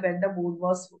together when the moon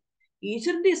was full.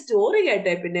 ഈശ്വരന്റെ സ്റ്റോറി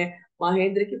കേട്ടെ പിന്നെ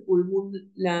മഹേന്ദ്രയ്ക്ക് ഫുൾ മൂൺ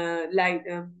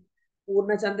ലൈറ്റ്,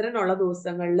 പൂർണ്ണചന്ദ്രനുള്ള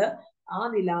ദിവസങ്ങളിൽ ആ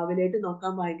നിലാവിലേക്ക്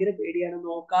നോക്കാൻ ഭയങ്കര പേടിയാണ്,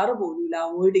 നോക്കാറ് പോലുമില്ല,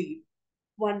 അവോയ്ഡ് ചെയ്യും.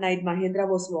 One night Mahendra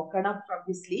was woken up from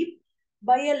his sleep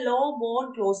by a low moan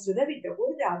close to the window.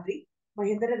 ഒരു രാത്രി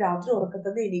മഹേന്ദ്ര രാത്രി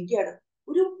ഉറക്കത്തുനിന്ന് എണീക്കുകയാണ്.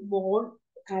 ഒരു മോൺ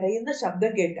കരയുന്ന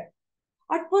ശബ്ദം കേട്ട്.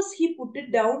 At first he put it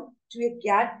down to a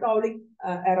cat prowling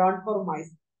around for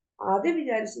mice. ആദ്യം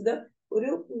വിചാരിച്ചത്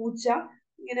ഒരു പൂച്ച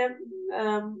ഇങ്ങനെ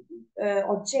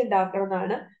ഒച്ച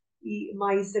ഉണ്ടാക്കണമെന്നാണ്, ഈ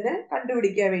മൈസിനെ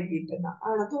കണ്ടുപിടിക്കാൻ വേണ്ടിയിട്ടെന്ന്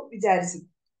ആണത് വിചാരിച്ചത്.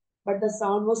 But the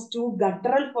sound was to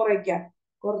guttural four A cat.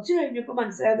 കുറച്ച് കഴിഞ്ഞപ്പോ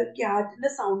മനസ്സിലായത് ക്യാറ്റിന്റെ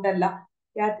സൗണ്ട് അല്ല,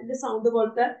 ക്യാറ്റിന്റെ സൗണ്ട്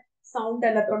പോലത്തെ സൗണ്ട്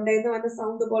അല്ല, തൊണ്ടയിൽ നിന്ന് വന്ന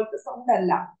സൗണ്ട് പോലത്തെ സൗണ്ട്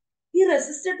അല്ല. He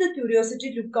resisted the curiosity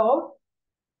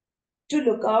to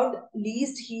look out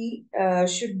least he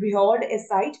should behold a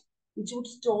sight which would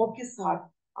stop his heart.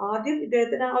 ആദ്യം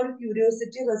ഇദ്ദേഹത്തിന് ആ ഒരു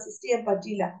ക്യൂരിയോസിറ്റി റെസിസ്റ്റ് ചെയ്യാൻ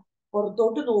പറ്റിയില്ല.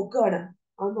 പുറത്തോട്ട് നോക്കുകയാണ്.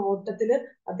 ആ നോട്ടത്തില്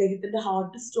അദ്ദേഹത്തിന്റെ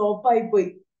ഹാർട്ട് സ്റ്റോപ്പ് ആയി പോയി.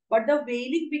 But the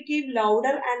vailing became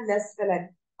louder and less violent.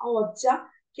 ആ ഒച്ച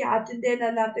ക്യാറ്റിന്റെ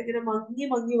അല്ലാത്ത ഇങ്ങനെ മങ്ങി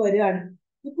മങ്ങി വരികയാണ്.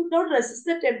 He could not resist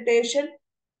the temptation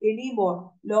anymore.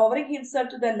 Lowering himself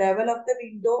to the level of the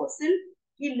window sill,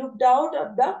 he looked out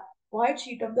at the white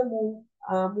sheet of the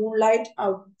moonlight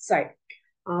outside.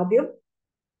 ആദ്യം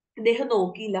അദ്ദേഹം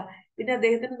നോക്കിയില്ല, പിന്നെ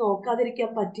അദ്ദേഹത്തിന് നോക്കാതിരിക്കാൻ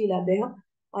പറ്റിയില്ല. അദ്ദേഹം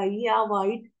പയ്യെ ആ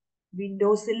വൈറ്റ്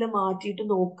വിൻഡോസിൽ മാറ്റിയിട്ട്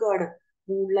നോക്കുകയാണ്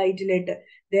മൂൺലൈറ്റിലേക്ക്.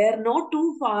 They are not to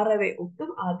far away,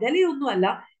 ഒട്ടും അകലെയൊന്നും അല്ല.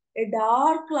 A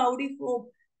dark cloudy form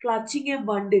clutching a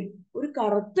bundle, ഒരു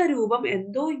കറുത്ത രൂപം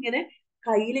എന്തോ ഇങ്ങനെ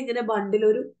കയ്യിൽ ഇങ്ങനെ ബണ്ടിൽ,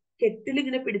 ഒരു കെട്ടിൽ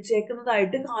ഇങ്ങനെ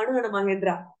പിടിച്ചേക്കുന്നതായിട്ട് കാണുകയാണ്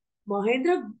മഹേന്ദ്ര.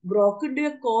 മഹേന്ദ്ര ബ്രോക്ക് into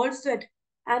a cold sweat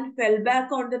and fell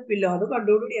back on the pillow. അത്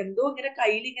കണ്ടോടുകൂടി എന്തോ ഇങ്ങനെ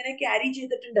കയ്യിൽ ഇങ്ങനെ ക്യാരി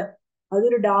ചെയ്തിട്ടുണ്ട്,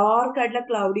 അതൊരു ഡാർക്ക് ആയിട്ടുള്ള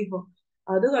ക്ലൗഡി ഫോം.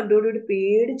 അത് കണ്ടോടുകൂടി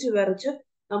പേടിച്ച് വിറച്ച്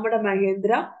നമ്മുടെ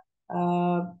മഹേന്ദ്ര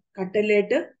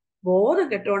കട്ടലിലേക്ക് ബോധം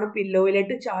കെട്ടോണം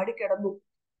പില്ലോയിലേക്ക് ചാടി കിടന്നു.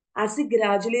 As he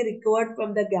gradually recovered from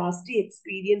the ghastly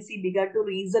experience, he began to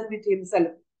reason with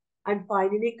himself and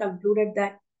finally concluded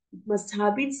that it must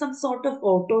have been some sort of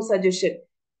auto suggestion.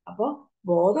 അപ്പൊ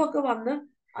ബോധമൊക്കെ വന്ന്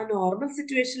ആ നോർമൽ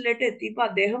സിറ്റുവേഷനിലേക്ക് എത്തിയപ്പോ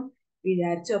അദ്ദേഹം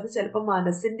വിചാരിച്ചു അത് ചിലപ്പോ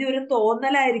മനസ്സിന്റെ ഒരു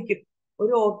തോന്നലായിരിക്കും,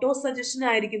 ഒരു ഓട്ടോ സജഷൻ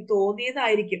ആയിരിക്കും,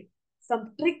 തോന്നിയതായിരിക്കും. Some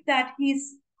trick that he's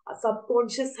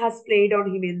subconscious has played on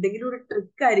him. എന്തെങ്കിലും ഒരു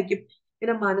ട്രിക്ക് ആയിരിക്കും.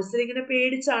 ഇങ്ങനെ മനസ്സിൽ ഇങ്ങനെ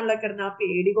പേടിച്ചാണല്ലോ കിടന്ന, ആ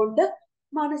പേടി കൊണ്ട്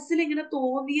മനസ്സിൽ ഇങ്ങനെ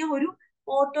തോന്നിയ ഒരു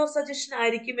ഓട്ടോ സജഷൻ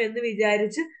ആയിരിക്കും എന്ന്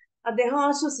വിചാരിച്ച് അദ്ദേഹം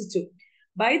ആശ്വസിച്ചു.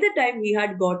 By the time he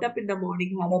had got up in the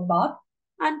morning, had a bath,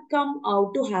 and come out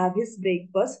to have his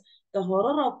breakfast, the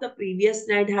horror of the previous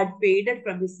night had faded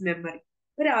from his memory.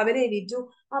 രാവിലെ എണീറ്റു,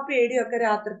 ആ പേടിയൊക്കെ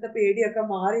രാത്രിത്തെ പേടിയൊക്കെ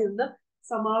മാറി നിന്ന്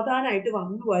സമാധാനമായിട്ട്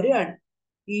വന്നു വരികയാണ്.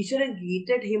 ഈശ്വരൻ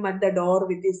greeted him at the door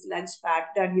with his lunch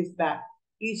packed on his bag.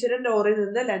 ഈശ്വരൻ ഡോറിൽ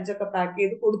നിന്ന് ലഞ്ചൊക്കെ പാക്ക്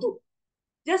ചെയ്ത് കൊടുത്തു.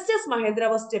 Just as Mahendra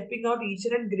was stepping out,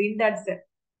 ഈശ്വരൻ grinned and said,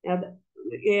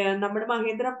 നമ്മുടെ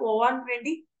മഹേന്ദ്ര പോവാൻ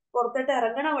വേണ്ടി പുറത്തോട്ട്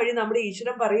ഇറങ്ങണ വഴി നമ്മുടെ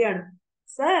ഈശ്വരൻ പറയാണ്,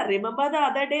 Sir, remember the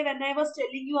other day when I was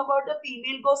telling you about the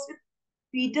female ghost with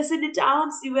fetus in its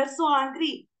arms? You were so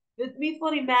angry with me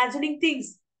for imagining things.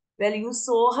 Well, you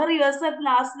saw her yourself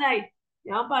last night.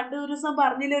 ഞാൻ പണ്ട് ഒരു ദിവസം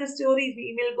പറഞ്ഞില്ല ഒരു story,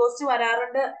 female ghost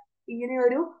വരാറുണ്ട് ഇങ്ങനെ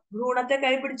ഒരു ഭ്രൂണത്തെ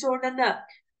കൈ പിടിച്ചുകൊണ്ടെന്ന്.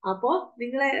 അപ്പോ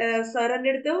നിങ്ങളെ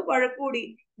സാറിന്റെ അടുത്ത് വഴക്കൂടി,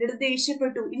 എന്റെ അടുത്ത്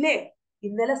ദേഷ്യപ്പെട്ടു ഇല്ലേ?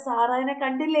 ഇന്നലെ സാറിനെ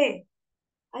കണ്ടില്ലേ?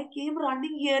 I came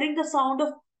running hearing the sound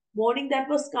of mourning that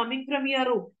was coming from your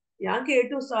room. ഞാൻ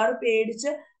കേട്ടു സാറ്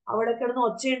പേടിച്ച് അവിടെ കിടന്ന്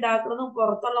ഒച്ചയുണ്ടാക്കുന്നതും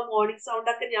പുറത്തുള്ള മോർണിംഗ് സൗണ്ട്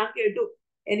ഒക്കെ ഞാൻ കേട്ടു.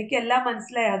 എനിക്കെല്ലാം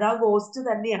മനസ്സിലായി, അതാ ഗോസ്റ്റ്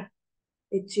തന്നെയാ.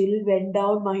 A chill went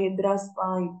down Mahendra's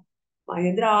spine.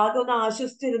 Mahendra ആകെ ഒന്ന്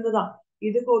ആശ്വസിച്ചിരുന്നതാ.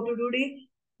 ഇത് കേട്ടോടുകൂടി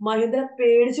മഹേന്ദ്ര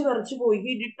പേടിച്ച് വിറച്ചു പോയി.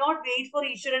 He did not wait for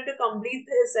ഈശ്വരൻ to complete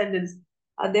his sentence.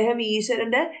 അദ്ദേഹം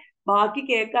ഈശ്വരന്റെ ബാക്കി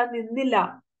കേൾക്കാൻ നിന്നില്ല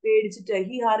പേടിച്ചിട്ട്.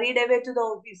 He hurried away to the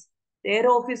office. നേരെ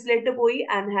ഓഫീസിലേക്ക് പോയി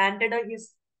and handed his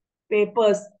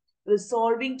papers,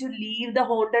 resolving to leave the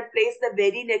haunted place the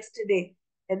very next day.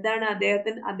 എന്താണ്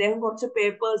അദ്ദേഹം കുറച്ച്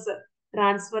പേപ്പേഴ്സ്,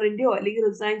 ട്രാൻസ്ഫറിന്റെയോ അല്ലെങ്കിൽ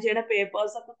റിസൈൻ ചെയ്യുന്ന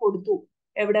പേപ്പേഴ്സ് ഒക്കെ കൊടുത്തു.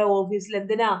 എവിടെ? ഓഫീസിൽ.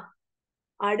 എന്തിനാ?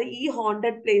 ഈ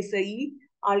ഹോണ്ടഡ് പ്ലേസ്, ഈ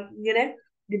ഇങ്ങനെ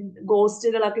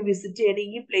ഗോസ്റ്റുകളൊക്കെ വിസിറ്റ് ചെയ്യണം,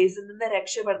 ഈ പ്ലേസിൽ നിന്ന്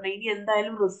രക്ഷപ്പെടണം. ഇനി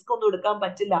എന്തായാലും റിസ്ക് ഒന്നും എടുക്കാൻ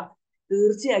പറ്റില്ല.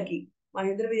 തീർച്ചയാക്കി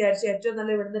മഹേന്ദ്ര വിചാരിച്ചു ഏറ്റവും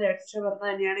നല്ല ഇവിടുന്ന് രക്ഷപ്പെടണം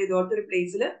തന്നെയാണ് ഇതുപോലത്തെ ഒരു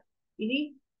പ്ലേസിൽ ഇനി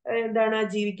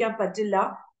ജീവിക്കാൻ പറ്റില്ല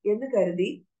എന്ന് കരുതി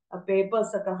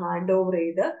പേപ്പേഴ്സ് ഒക്കെ ഹാൻഡ് ഓവർ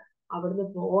ചെയ്ത് അവിടുന്ന്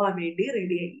പോവാൻ വേണ്ടി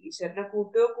റെഡിയായി. ഈശ്വരനെ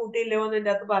കൂട്ടിയില്ലോ എന്ന്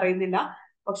എന്റെ അകത്ത് പറയുന്നില്ല.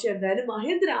 പക്ഷെ എന്തായാലും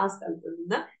മഹേന്ദ്ര ആ സ്ഥലത്ത്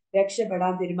നിന്ന്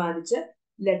രക്ഷപ്പെടാൻ തീരുമാനിച്ച്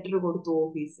ലെറ്റർ കൊടുത്തു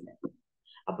ഓഫീസിൽ.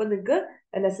 അപ്പൊ നിങ്ങൾക്ക്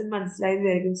ലെസൺ മനസ്സിലായെന്ന്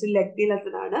വിചാരിക്കും. ലെക്തി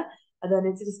ലെസൺ ആണ്,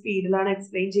 അതനുസരിച്ച് സ്പീഡിലാണ്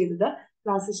എക്സ്പ്ലെയിൻ ചെയ്തത്.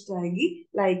 ക്ലാസ് ഇഷ്ടമായെങ്കിൽ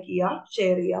ലൈക്ക് ചെയ്യുക,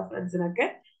 ഷെയർ ചെയ്യുക, ഫ്രണ്ട്സിനൊക്കെ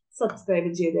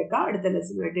സബ്സ്ക്രൈബ് ചെയ്തേക്കാം. അടുത്ത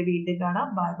ലെസൺ വേണ്ടി വീണ്ടും കാണാം.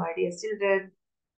 Bye bye dear children.